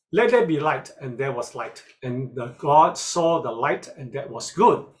 let there be light, and there was light. And the God saw the light, and that was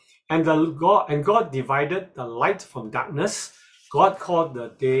good. And God divided the light from darkness. God called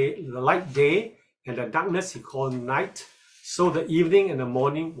the light day, and the darkness he called night. So the evening and the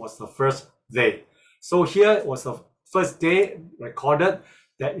morning was the first day. So here was the first day recorded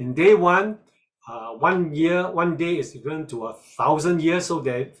that in day 1, 1 day is equivalent to 1,000 years. So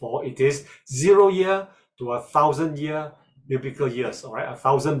therefore it is 0 year to 1,000 year biblical years, all right,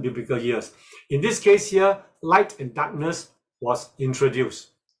 1,000 biblical years. In this case here, light and darkness was introduced,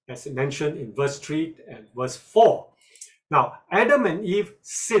 as mentioned in verse 3 and verse 4. Now, Adam and Eve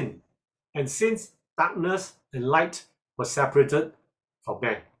sinned, and since darkness and light were separated from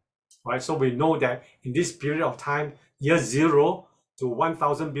man, right? So we know that in this period of time, year 0 to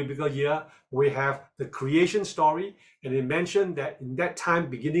 1,000 biblical year, we have the creation story, and it mentioned that in that time,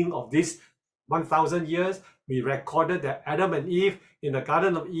 beginning of this 1,000 years, we recorded that Adam and Eve in the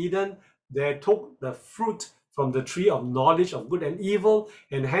Garden of Eden, they took the fruit from the tree of knowledge of good and evil,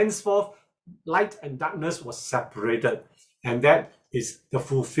 and henceforth light and darkness was separated. And that is the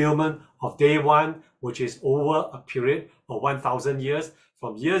fulfillment of day 1, which is over a period of 1,000 years,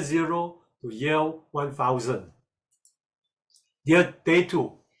 from year 0 to year 1,000. Day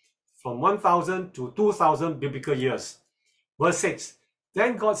 2, from 1,000 to 2,000 biblical years. Verse 6,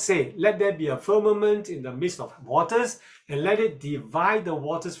 then God said, let there be a firmament in the midst of waters, and let it divide the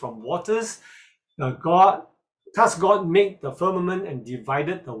waters from waters. Thus God made the firmament and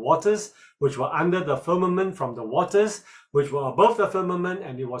divided the waters which were under the firmament from the waters which were above the firmament,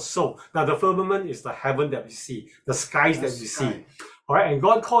 and it was so. Now the firmament is the heaven that we see, the skies that we see. All right, and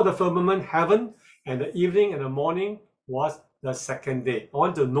God called the firmament heaven, and the evening and the morning was the second day. I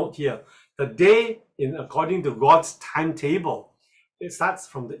want to note here, the day, according to God's timetable, it starts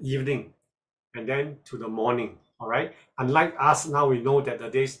from the evening and then to the morning. All right, unlike us, now we know that the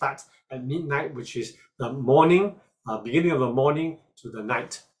day starts at midnight, which is the morning, beginning of the morning to the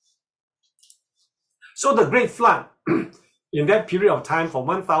night. So the great flood, in that period of time, from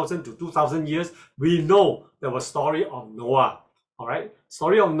 1,000 to 2,000 years, we know there was story of Noah. All right,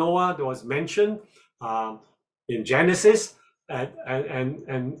 story of Noah that was mentioned in Genesis, and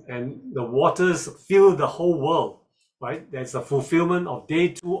the waters fill the whole world. Right, that's the fulfillment of day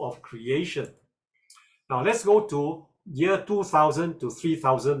 2 of creation. Now let's go to year 2,000 to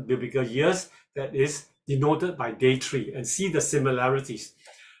 3,000 biblical years, that is denoted by day 3, and see the similarities.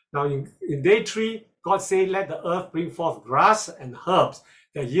 Now in day 3, God said, let the earth bring forth grass and herbs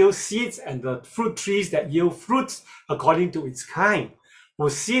that yield seeds, and the fruit trees that yield fruits according to its kind,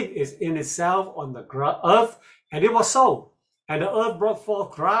 whose seed is in itself on the earth. And it was so. And the earth brought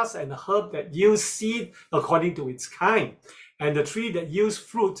forth grass and the herb that yields seed according to its kind, and the tree that yields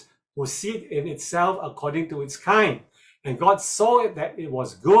fruit whose seed in itself according to its kind. And God saw it that it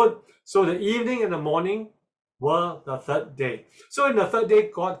was good. So the evening and the morning were the third day. So in the third day,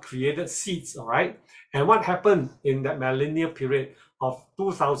 God created seeds, all right? And what happened in that millennial period of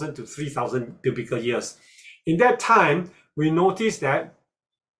 2,000 to 3,000 biblical years? In that time, we notice that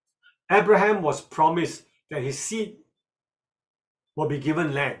Abraham was promised that his seed will be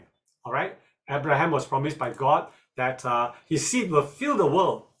given land, all right? Abraham was promised by God that his seed will fill the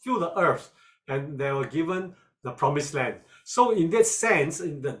world, fill the earth, and they were given the promised land. So in that sense,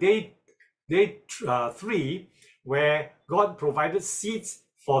 in the day 3, where God provided seeds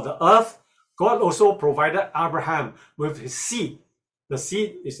for the earth, God also provided Abraham with his seed. The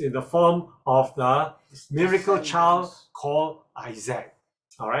seed is in the form of the miracle child called Isaac,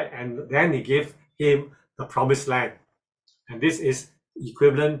 all right? And then he gave him the promised land. And this is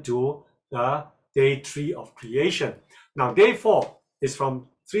equivalent to the day 3 of creation. Now, day 4 is from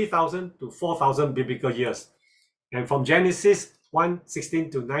 3,000 to 4,000 biblical years. And from Genesis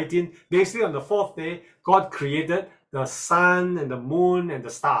 1:16 to 19, basically on the 4th day, God created the sun and the moon and the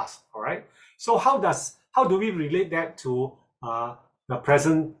stars. All right. So how do we relate that to the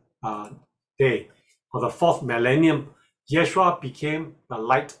present day? For the 4th millennium, Yeshua became the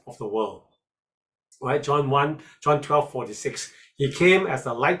light of the world. Right, John 12:46. He came as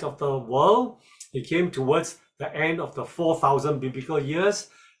the light of the world. He came towards the end of the 4,000 biblical years,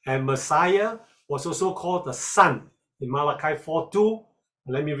 and Messiah was also called the Son in Malachi 4:2.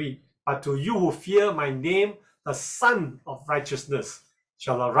 Let me read. But to you who fear my name, the Son of righteousness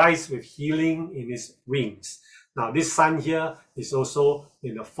shall arise with healing in his wings. Now, this Son here is also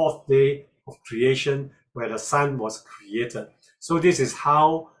in the 4th day of creation, where the Son was created. So this is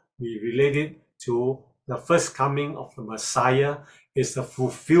how we relate it to the first coming of the Messiah, is the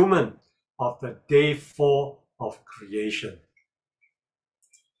fulfillment of the day 4 of creation.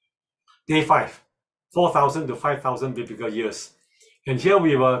 Day 5, 4,000 to 5,000 biblical years. And here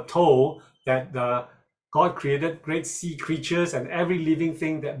we were told that God created great sea creatures and every living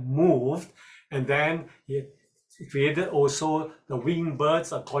thing that moved, and then he created also the winged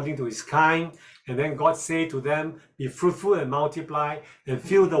birds according to his kind. And then God said to them, be fruitful and multiply, and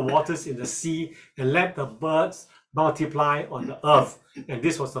fill the waters in the sea, and let the birds multiply on the earth. And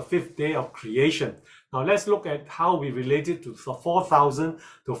this was the 5th day of creation. Now let's look at how we relate it to 4,000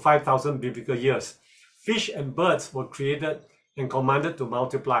 to 5,000 biblical years. fish and birds were created and commanded to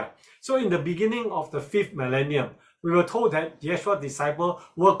multiply. So in the beginning of the 5th millennium, we were told that Yeshua's disciples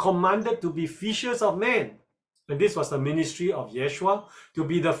were commanded to be fishers of men. And this was the ministry of Yeshua, to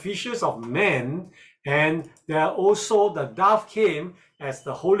be the fishers of men. And there also the dove came as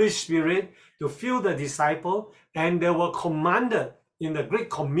the Holy Spirit to fill the disciple, and they were commanded in the Great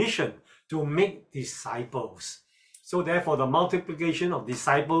Commission to make disciples. So therefore, the multiplication of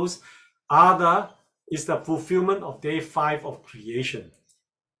disciples is the fulfillment of day 5 of creation.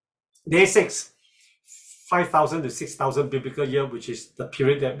 Day 6, 5,000 to 6,000 biblical year, which is the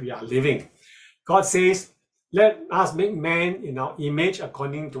period that we are living. God says, let us make man in our image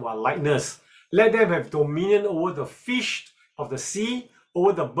according to our likeness. Let them have dominion over the fish of the sea,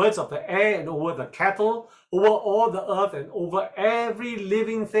 over the birds of the air, and over the cattle, over all the earth, and over every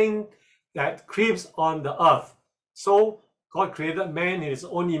living thing that creeps on the earth. So God created man in his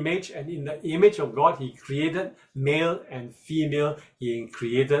own image, and in the image of God, he created male and female, he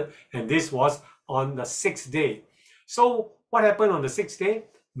created, and this was on the 6th day. So what happened on the 6th day?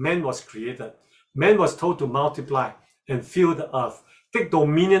 Man was created. Man was told to multiply and fill the earth, take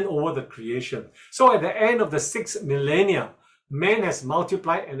dominion over the creation. So at the end of the 6th millennia, man has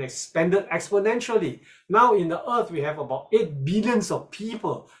multiplied and expanded exponentially. Now in the earth, we have about 8 billions of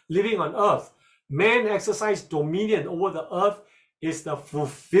people living on earth. Man exercised dominion over the earth is the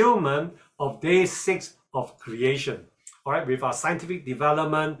fulfillment of day 6 of creation. All right, with our scientific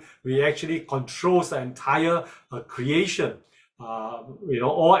development, we actually control the entire creation.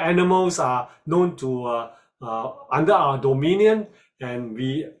 All animals are known to under our dominion, and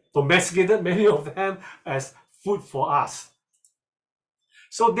we domesticated many of them as food for us.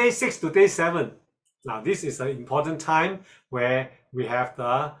 So day 6 to day 7. Now this is an important time where we have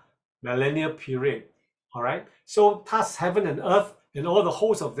the millennial period. All right. So thus heaven and earth and all the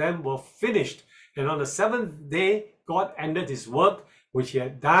hosts of them were finished. And on the 7th day, God ended his work which he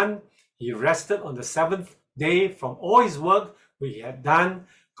had done. He rested on the 7th day from all his work which he had done.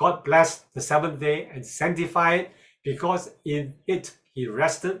 God blessed the 7th day and sanctified it, because in it he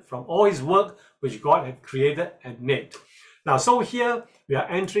rested from all his work which God had created and made. Now, so here we are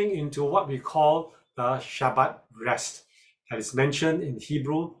entering into what we call the Shabbat rest, that is mentioned in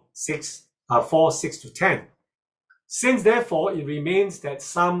Hebrew 4, 6 to 10. Since therefore it remains that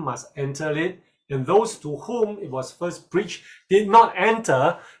some must enter it, and those to whom it was first preached did not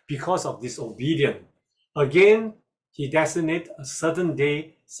enter because of disobedience. Again, he designated a certain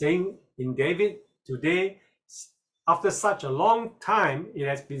day, saying in David, today, after such a long time, it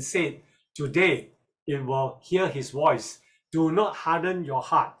has been said, today it will hear his voice. Do not harden your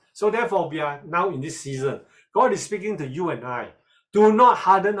heart. So therefore, we are now in this season. God is speaking to you and I. Do not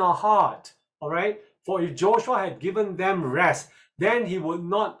harden our heart. All right? For if Joshua had given them rest, then he would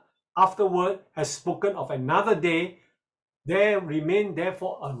not afterward have spoken of another day. There remained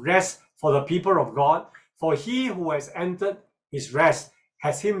therefore a rest for the people of God. For he who has entered his rest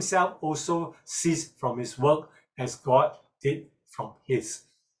has himself also ceased from his work as God did from his.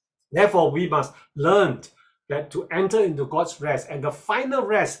 Therefore, we must learn that to enter into God's rest, and the final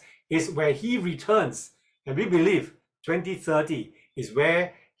rest is where he returns. And we believe 2030 is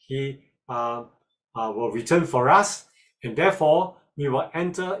where he will return for us, and therefore we will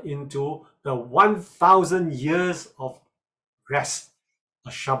enter into the 1,000 years of rest, a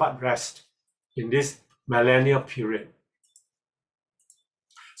Shabbat rest in this millennial period.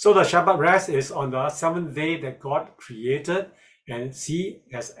 So the Shabbat rest is on the 7th day that God created, and he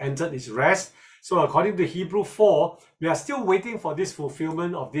has entered his rest. So according to Hebrew 4, we are still waiting for this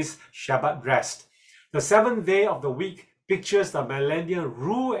fulfillment of this Shabbat rest. The 7th day of the week pictures the millennial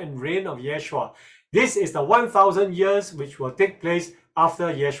rule and reign of Yeshua. This is the 1,000 years which will take place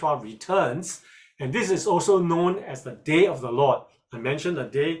after Yeshua returns. And this is also known as the day of the Lord. I mentioned a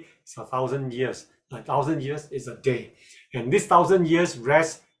day is 1,000 years. 1,000 years is a day. And this 1,000 years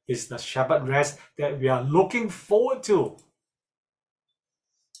rest is the Shabbat rest that we are looking forward to.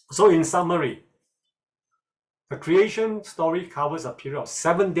 So in summary, the creation story covers a period of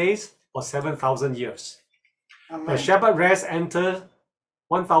 7 days or 7,000 years. Amen. The Shabbat rest enters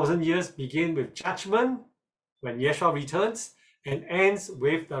 1,000 years, begin with judgment when Yeshua returns, and ends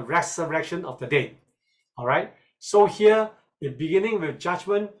with the resurrection of the dead. All right. So here, beginning with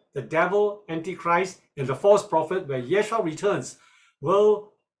judgment, the devil, Antichrist, and the false prophet, where Yeshua returns,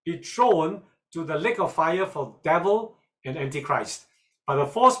 will be thrown to the lake of fire for devil and Antichrist. But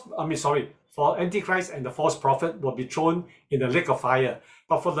for Antichrist and the false prophet will be thrown in the lake of fire.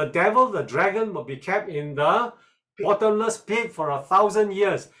 But for the devil, the dragon will be kept in the bottomless pit for 1,000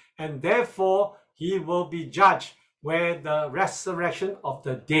 years, and therefore he will be judged where the resurrection of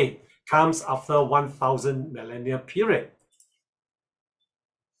the dead comes after 1,000 millennial period.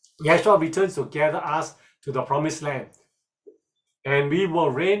 Yeshua returns to gather us to the promised land, and we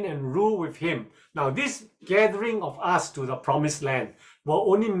will reign and rule with him. Now, this gathering of us to the promised land were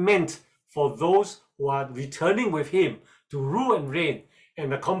only meant for those who are returning with him to rule and reign.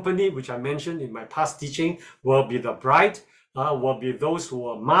 And the company, which I mentioned in my past teaching, will be the bride, will be those who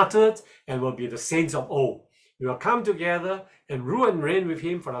were martyred, and will be the saints of old. We will come together and rule and reign with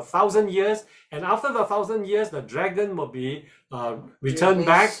him for 1,000 years. And after the 1,000 years, the dragon will be returned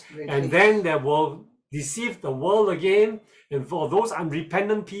back, and then they will deceive the world again. And for those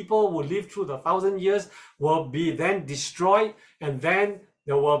unrepentant people who live through the 1,000 years will be then destroyed, and then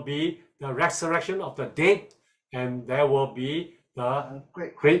there will be the resurrection of the dead, and there will be the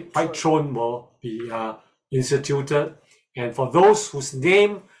great white throne will be instituted. And for those whose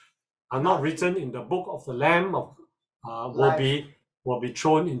name are not written in the book of the Lamb will be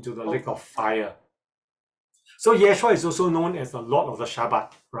thrown into the lake of fire. So Yeshua is also known as the Lord of the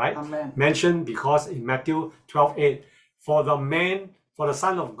Shabbat, right? Amen. Mentioned because in Matthew 12:8, for the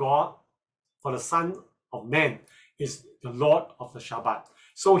Son of God, for the Son of Man is the Lord of the Shabbat.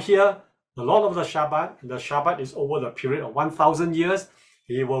 So here, the Lord of the Shabbat is over the period of 1,000 years.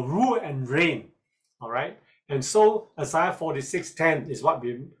 He will rule and reign, all right? And so Isaiah 46:10 is what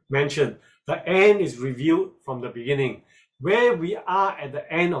we mentioned. The end is revealed from the beginning. Where we are at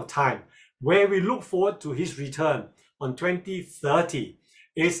the end of time, where we look forward to his return on 2030,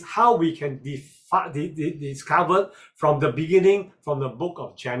 is how we can discover from the beginning, from the book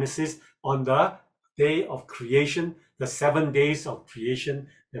of Genesis, on the day of creation, the 7 days of creation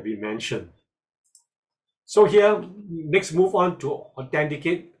that we mentioned. So here, next move on to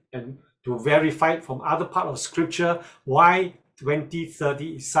authenticate and to verify from other part of scripture why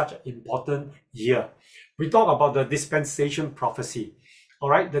 2030 is such an important year. We talk about the dispensation prophecy. All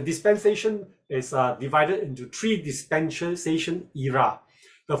right, the dispensation is divided into 3 dispensation era.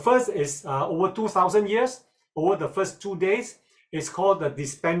 The first is over 2,000 years. Over the first 2 days, it's called the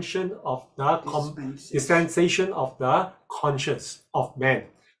dispensation of the conscience of man.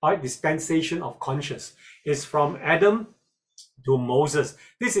 All right, dispensation of conscience is from Adam to Moses.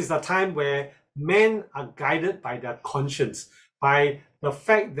 This is the time where men are guided by their conscience, by the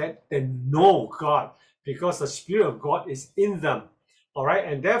fact that they know God, because the Spirit of God is in them. All right,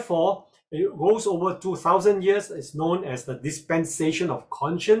 and therefore it goes over 2,000 years. It's known as the dispensation of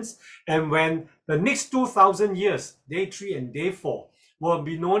conscience. And when the next 2,000 years, day 3 and day 4, will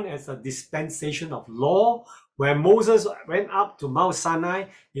be known as the dispensation of law, where Moses went up to Mount Sinai,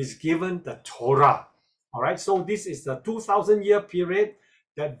 is given the Torah. All right, so this is the 2,000-year period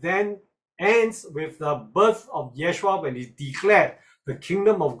that then ends with the birth of Yeshua when he declared the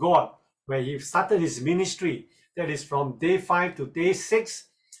kingdom of God, where he started his ministry. That is from day 5 to day 6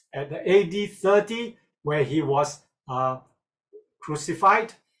 at the AD 30, where he was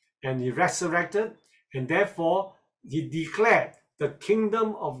crucified and he resurrected. And therefore, he declared the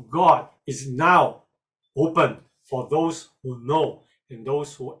kingdom of God is now open for those who know and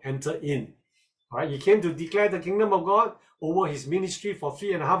those who enter in. All right, he came to declare the kingdom of God over his ministry for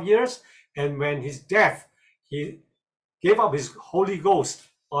 3.5 years. And when his death, he gave up his Holy Ghost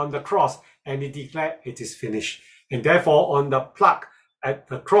on the cross and he declared it is finished. And therefore, on the plaque at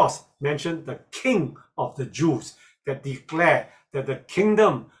the cross mentioned the King of the Jews, that declare that the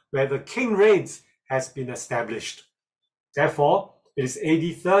kingdom where the king reigns has been established. Therefore, it is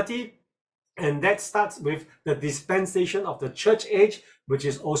AD 30, and that starts with the dispensation of the church age, which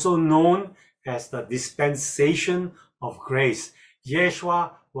is also known as the dispensation of grace.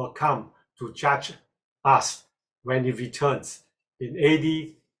 Yeshua will come to judge us when he returns in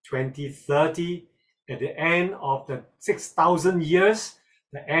AD 2030, at the end of the 6,000 years,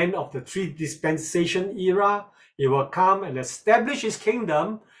 the end of the 3 dispensation era. He will come and establish his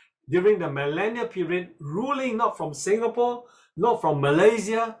kingdom during the millennial period, ruling not from Singapore, not from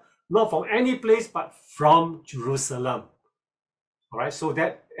Malaysia, not from any place, but from Jerusalem. All right, so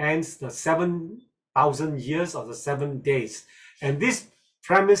that ends the 7,000 years of the 7 days. And this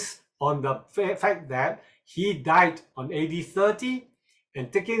premise on the fact that he died on AD 30, and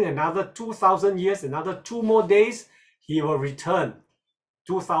taking another 2,000 years, another 2 more days, he will return.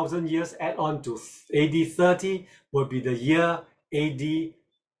 2,000 years add on to AD 30 will be the year AD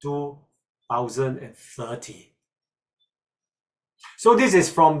 2030. So this is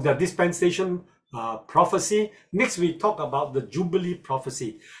from the dispensation prophecy. Next, we talk about the Jubilee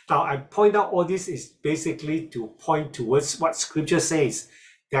prophecy. Now, I point out all this is basically to point towards what Scripture says,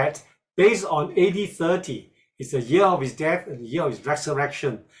 that based on AD 30, it's the year of his death and the year of his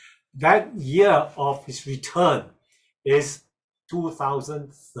resurrection. That year of his return is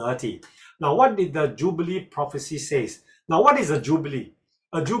 2030. Now, what did the Jubilee prophecy says? Now, what is a Jubilee?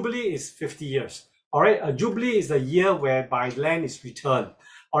 A Jubilee is 50 years. All right, a Jubilee is the year whereby land is returned.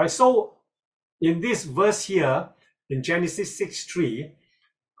 All right, so in this verse here, in Genesis 6:3,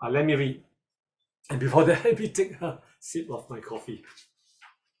 let me read. And before that, let me take a sip of my coffee.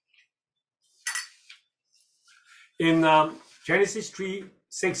 In Genesis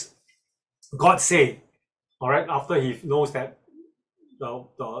 3:6, God said, all right, after he knows that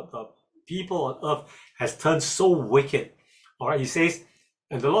the people on earth has turned so wicked, all right, he says,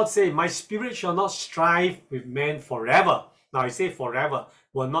 and the Lord said, my spirit shall not strive with men forever. Now he said forever,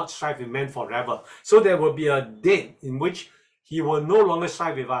 will not strive with men forever. So there will be a date in which he will no longer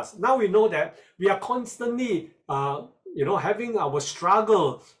strive with us. Now we know that we are constantly, having our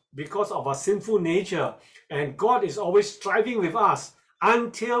struggle because of our sinful nature. And God is always striving with us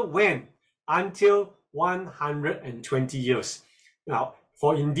until when? Until 120 years. Now,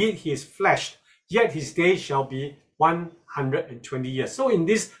 for indeed he is fleshed, yet his days shall be 120 years. So in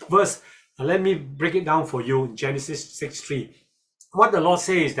this verse, let me break it down for you in Genesis 6:3. What the Lord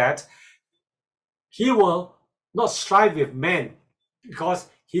says is that he will not strive with men because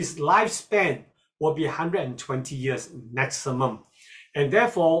his lifespan will be 120 years maximum. And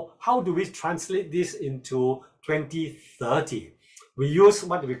therefore, how do we translate this into 2030? We use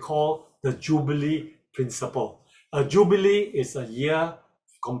what we call the Jubilee principle. A Jubilee is a year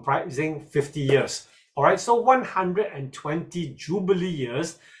comprising 50 years. All right, so 120 Jubilee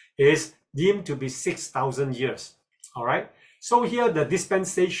years is deemed to be 6,000 years. All right, so here the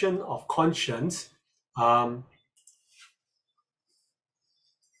dispensation of conscience, the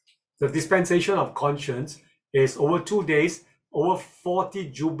dispensation of conscience is over 2 days, over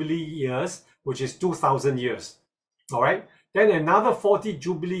 40 Jubilee years, which is 2,000 years. All right, then another 40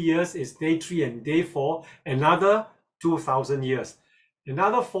 Jubilee years is day 3 and day 4, another 2,000 years.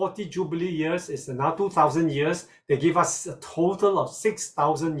 Another 40 Jubilee years is another 2,000 years. They give us a total of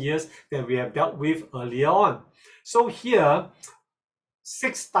 6,000 years that we have dealt with earlier on. So here,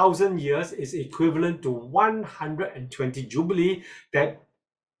 6,000 years is equivalent to 120 Jubilee that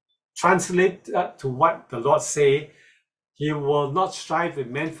translate to what the Lord say, he will not strive with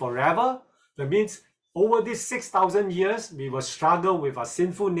men forever. That means over these 6,000 years, we will struggle with our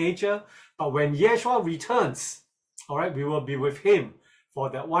sinful nature. But when Yeshua returns, all right, we will be with him for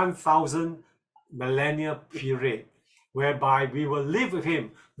that 1,000 millennia period, whereby we will live with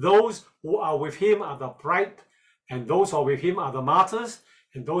him. Those who are with him are the bride, and those who are with him are the martyrs,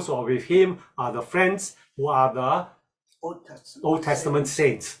 and those who are with him are the friends who are the Old Testament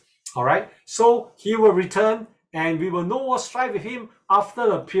saints. All right, so he will return, and we will no more strive with him after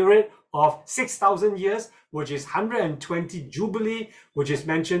a period of 6,000 years, which is 120 Jubilee, which is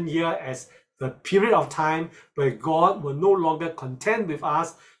mentioned here as the period of time where God will no longer contend with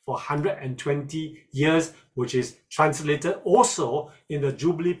us for 120 years, which is translated also in the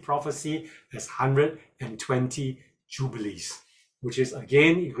Jubilee prophecy as 120 Jubilees, which is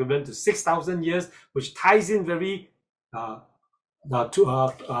again equivalent to 6,000 years, which ties in very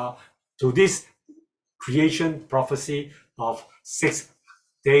to this creation prophecy of 6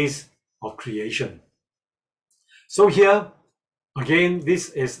 days of creation. So here, again, this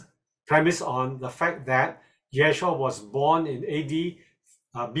is premise on the fact that Yeshua was born in AD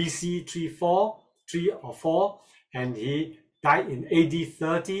BC 3 or 4, and he died in AD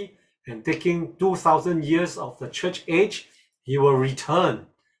 30, and taking 2,000 years of the church age, he will return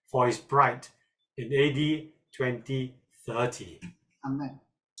for his bride in AD 2030. Amen.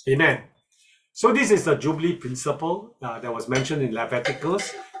 Amen. So this is the Jubilee principle that was mentioned in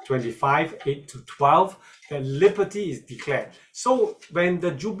Leviticus 25, 8 to 12, that liberty is declared. So when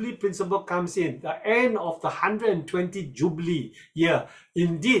the Jubilee principle comes in, the end of the 120 Jubilee year,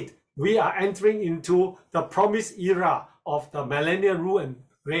 indeed, we are entering into the promised era of the millennial rule and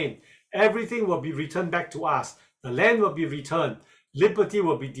reign. Everything will be returned back to us. The land will be returned. Liberty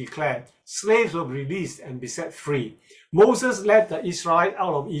will be declared. Slaves will be released and be set free. Moses led the Israelites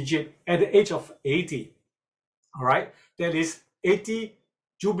out of Egypt at the age of 80. All right, that is 80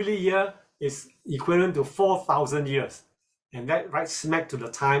 Jubilee year is equivalent to 4,000 years. And that right smack to the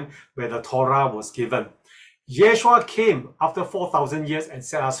time where the Torah was given. Yeshua came after 4,000 years and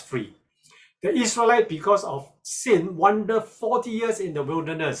set us free. The Israelites, because of sin, wandered 40 years in the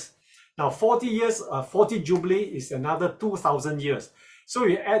wilderness. Now 40 years, 40 Jubilee is another 2,000 years. So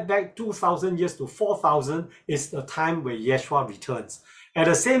you add back 2,000 years to 4,000 is the time where Yeshua returns. At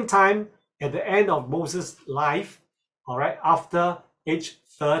the same time, at the end of Moses' life, all right, after age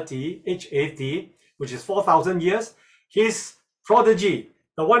 30, age 80, which is 4,000 years, his prodigy,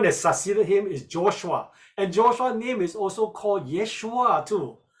 the one that succeeded him, is Joshua. And Joshua's name is also called Yeshua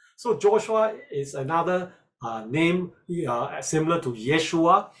too. So Joshua is another name similar to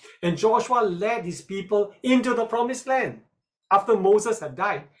Yeshua. And Joshua led his people into the promised land after Moses had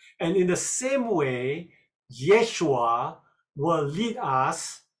died. And in the same way, Yeshua will lead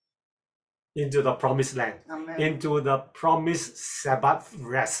us into the promised land, Amen. into the promised Sabbath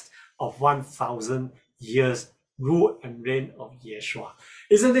rest of 1,000 years rule and reign of Yeshua.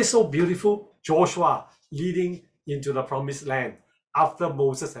 Isn't it so beautiful? Joshua leading into the promised land after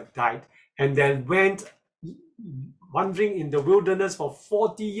Moses had died, and then went wandering in the wilderness for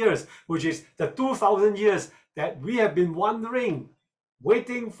 40 years, which is the 2,000 years that we have been wandering,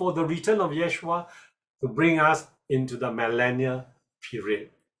 waiting for the return of Yeshua to bring us into the millennial period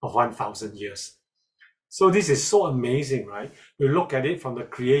of 1,000 years. So this is so amazing, right? We look at it from the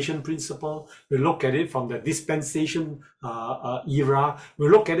creation principle. We look at it from the dispensation era. We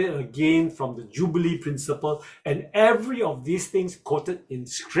look at it again from the Jubilee principle. And every of these things quoted in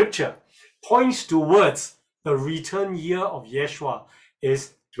Scripture points towards the return year of Yeshua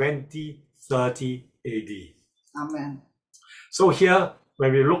is 2030 AD. Amen. So here,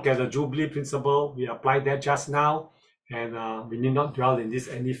 when we look at the Jubilee principle, we applied that just now, and we need not dwell in this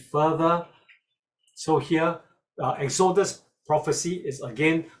any further. So here, Exodus prophecy is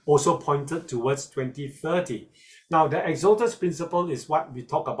again also pointed towards 2030. Now, the Exodus principle is what we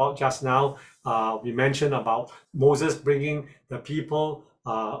talked about just now. We mentioned about Moses bringing the people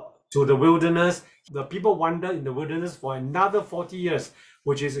to the wilderness. The people wander in the wilderness for another 40 years,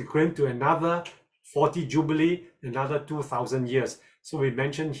 which is equivalent to another 40 Jubilee, another 2,000 years. So we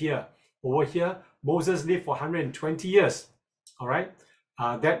mentioned here, over here, Moses lived for 120 years. All right,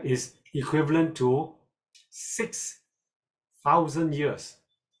 that is equivalent to 6,000 years.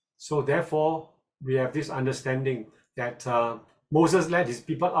 So therefore, we have this understanding that Moses led his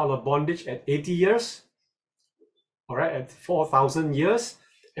people out of bondage at 80 years, all right, at 4,000 years,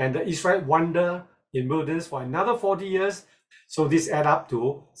 and the Israel wander in wilderness for another 40 years. So this add up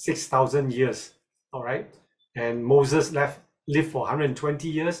to 6,000 years, all right? And Moses lived for 120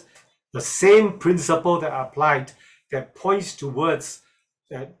 years. The same principle that applied that points towards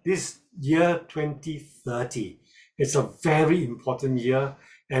that this year 2030 is a very important year,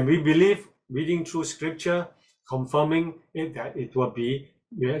 and we believe, reading through Scripture, confirming it, that it will be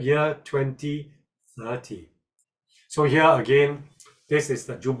year 2030. So here again, this is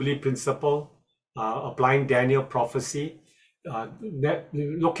the Jubilee principle, applying Daniel prophecy.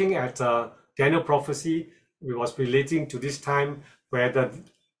 Looking at Daniel prophecy, it was relating to this time where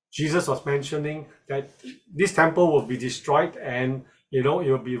Jesus was mentioning that this temple will be destroyed and it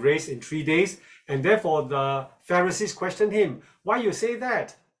will be raised in 3 days. And therefore the Pharisees questioned him, why you say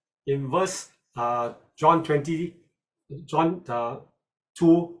that? In verse John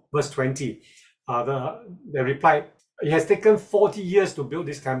 2 verse 20, they replied, it has taken 40 years to build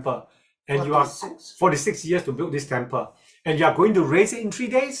this temple, and 46 years to build this temple, and you are going to raise it in 3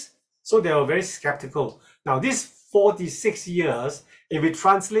 days? So they were very skeptical. Now this 46 years, if we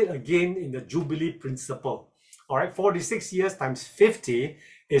translate again in the Jubilee principle, all right, 46 years times 50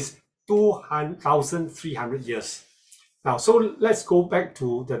 is 2,300 years. Now, so let's go back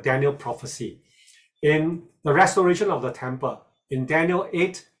to the Daniel prophecy. In the restoration of the temple, in Daniel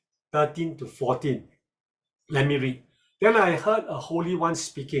 8:13-14, let me read. Then I heard a holy one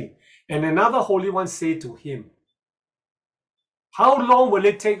speaking, and another holy one say to him, how long will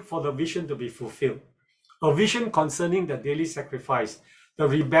it take for the vision to be fulfilled? A vision concerning the daily sacrifice, the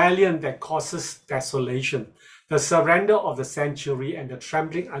rebellion that causes desolation, the surrender of the sanctuary, and the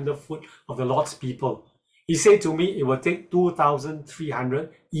trampling underfoot of the Lord's people. He said to me, it will take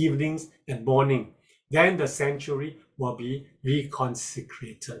 2,300 evenings and morning. Then the sanctuary will be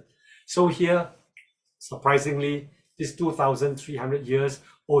reconsecrated. So here, surprisingly, this 2,300 years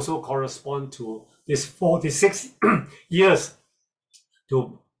also correspond to this 46 years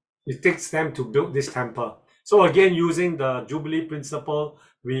it takes them to build this temple. So again, using the Jubilee principle,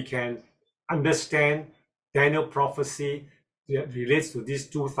 we can understand Daniel prophecy that relates to these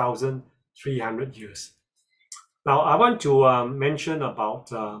 2,300 years. Now, I want to mention about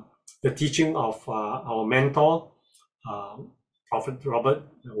the teaching of our mentor, Prophet Robert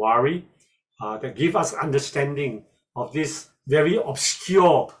Wari, that give us understanding of this very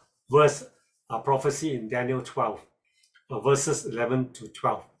obscure verse prophecy in Daniel 12, verses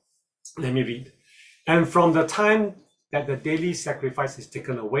 11-12. Let me read. And from the time that the daily sacrifice is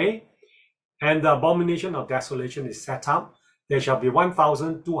taken away, and the abomination of desolation is set up, there shall be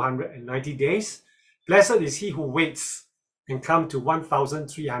 1,290 days. Blessed is he who waits and come to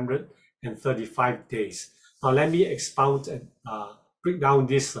 1,335 days. Now let me expound and break down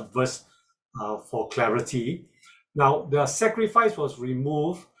this verse for clarity. Now, the sacrifice was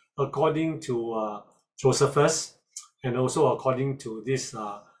removed according to Josephus, and also according to this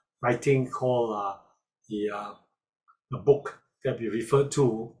writing called the book that we referred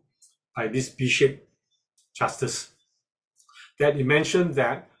to by this Bishop Justice, that he mentioned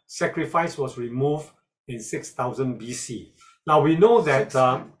that sacrifice was removed in 6000 BC. Now we know that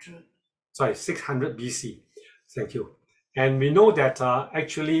 600 BC. Thank you. And we know that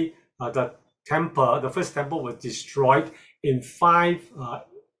actually the first temple was destroyed in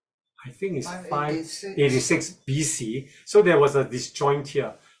 586 BC. So there was a disjoint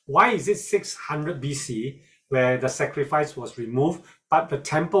here. Why is it 600 BC where the sacrifice was removed, but the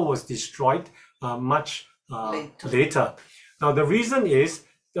temple was destroyed much later? Now the reason is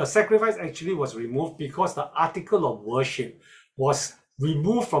the sacrifice actually was removed because the article of worship was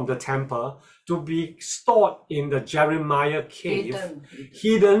removed from the temple to be stored in the Jeremiah cave,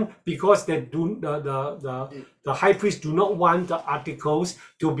 hidden because they do, the high priest do not want the articles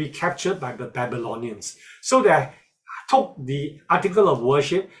to be captured by the Babylonians. So they took the article of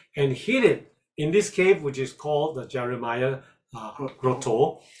worship and hid it in this cave, which is called the Jeremiah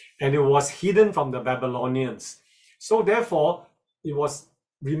grotto, and it was hidden from the Babylonians. So therefore, it was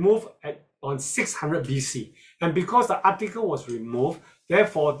removed on 600 BC. And because the article was removed,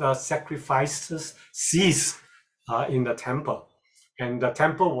 therefore the sacrifices ceased in the temple. And the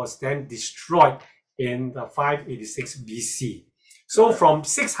temple was then destroyed in the 586 BC. So from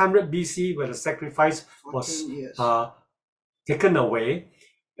 600 BC, where the sacrifice was taken away,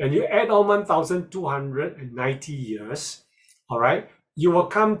 and you add on 1,290 years, all right, you will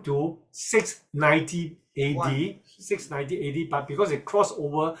come to 690 AD, 690 AD, but because it crossed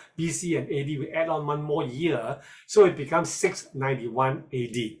over BC and AD, we add on one more year, so it becomes 691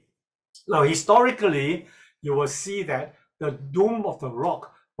 AD. Now, historically, you will see that the Dome of the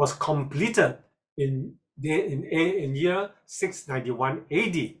Rock was completed in year 691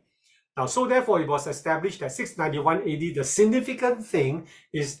 AD. Now, so therefore, it was established that 691 AD, the significant thing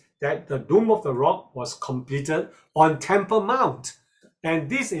is that the Dome of the Rock was completed on Temple Mount. And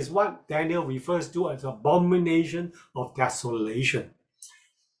this is what Daniel refers to as abomination of desolation.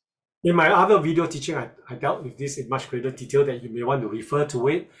 In my other video teaching, I dealt with this in much greater detail that you may want to refer to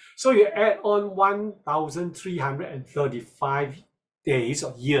it. So you add on 1,335 days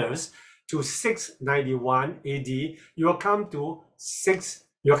or years to 691 AD, you will come to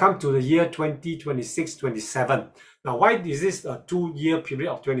the year 2026-27. Now, why is this a 2-year period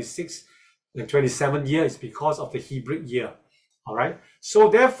of 26 and 27 years? It's because of the Hebrew year. All right. So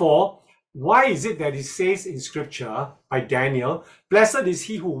therefore, why is it that it says in scripture by Daniel, blessed is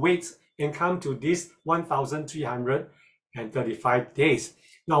he who waits and come to this 1,335 days?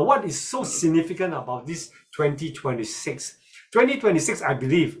 Now, what is so significant about this 2026? 2026, I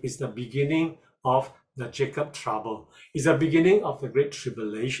believe, is the beginning of the Jacob trouble. It's the beginning of the Great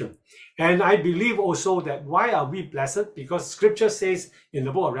Tribulation. And I believe also that why are we blessed? Because scripture says in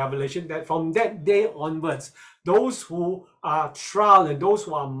the book of Revelation that from that day onwards, those who are trial and those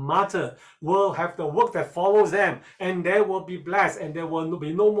who are martyred will have the work that follows them, and they will be blessed, and there will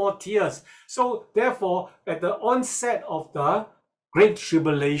be no more tears. So therefore, at the onset of the Great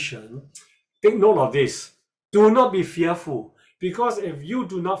Tribulation, take note of this. Do not be fearful, because if you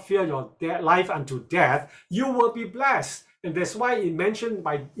do not fear your life unto death, you will be blessed. And that's why it mentioned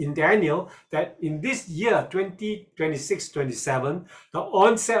in Daniel that in this year, 2026-27, the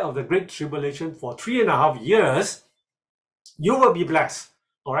onset of the Great Tribulation for 3.5 years, you will be blessed,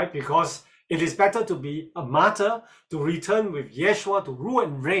 all right? Because it is better to be a martyr, to return with Yeshua to rule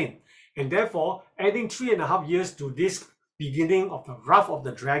and reign. And therefore, adding 3.5 years to this beginning of the wrath of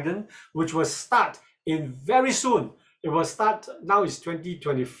the dragon, which will start in very soon. It will start, now it's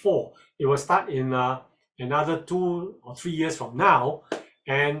 2024. It will start in another 2 or 3 years from now.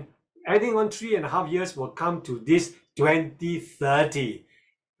 And adding on 3.5 years will come to this 2030,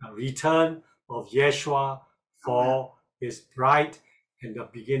 a return of Yeshua for his bride and the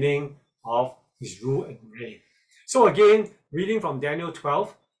beginning of his rule and reign. So again, reading from Daniel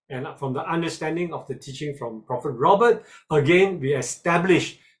 12 and from the understanding of the teaching from Prophet Robert, again, we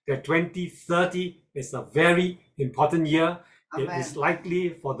establish that 2030 is a very important year. Amen. It is likely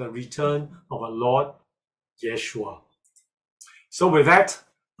for the return of our Lord Yeshua. So with that,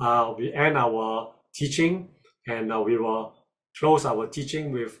 we end our teaching, and we will close our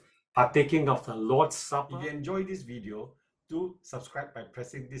teaching with partaking of the Lord's Supper. If you enjoyed this video, do subscribe by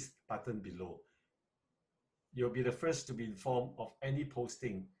pressing this button below. You'll be the first to be informed of any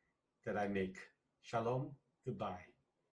posting that I make. Shalom, goodbye.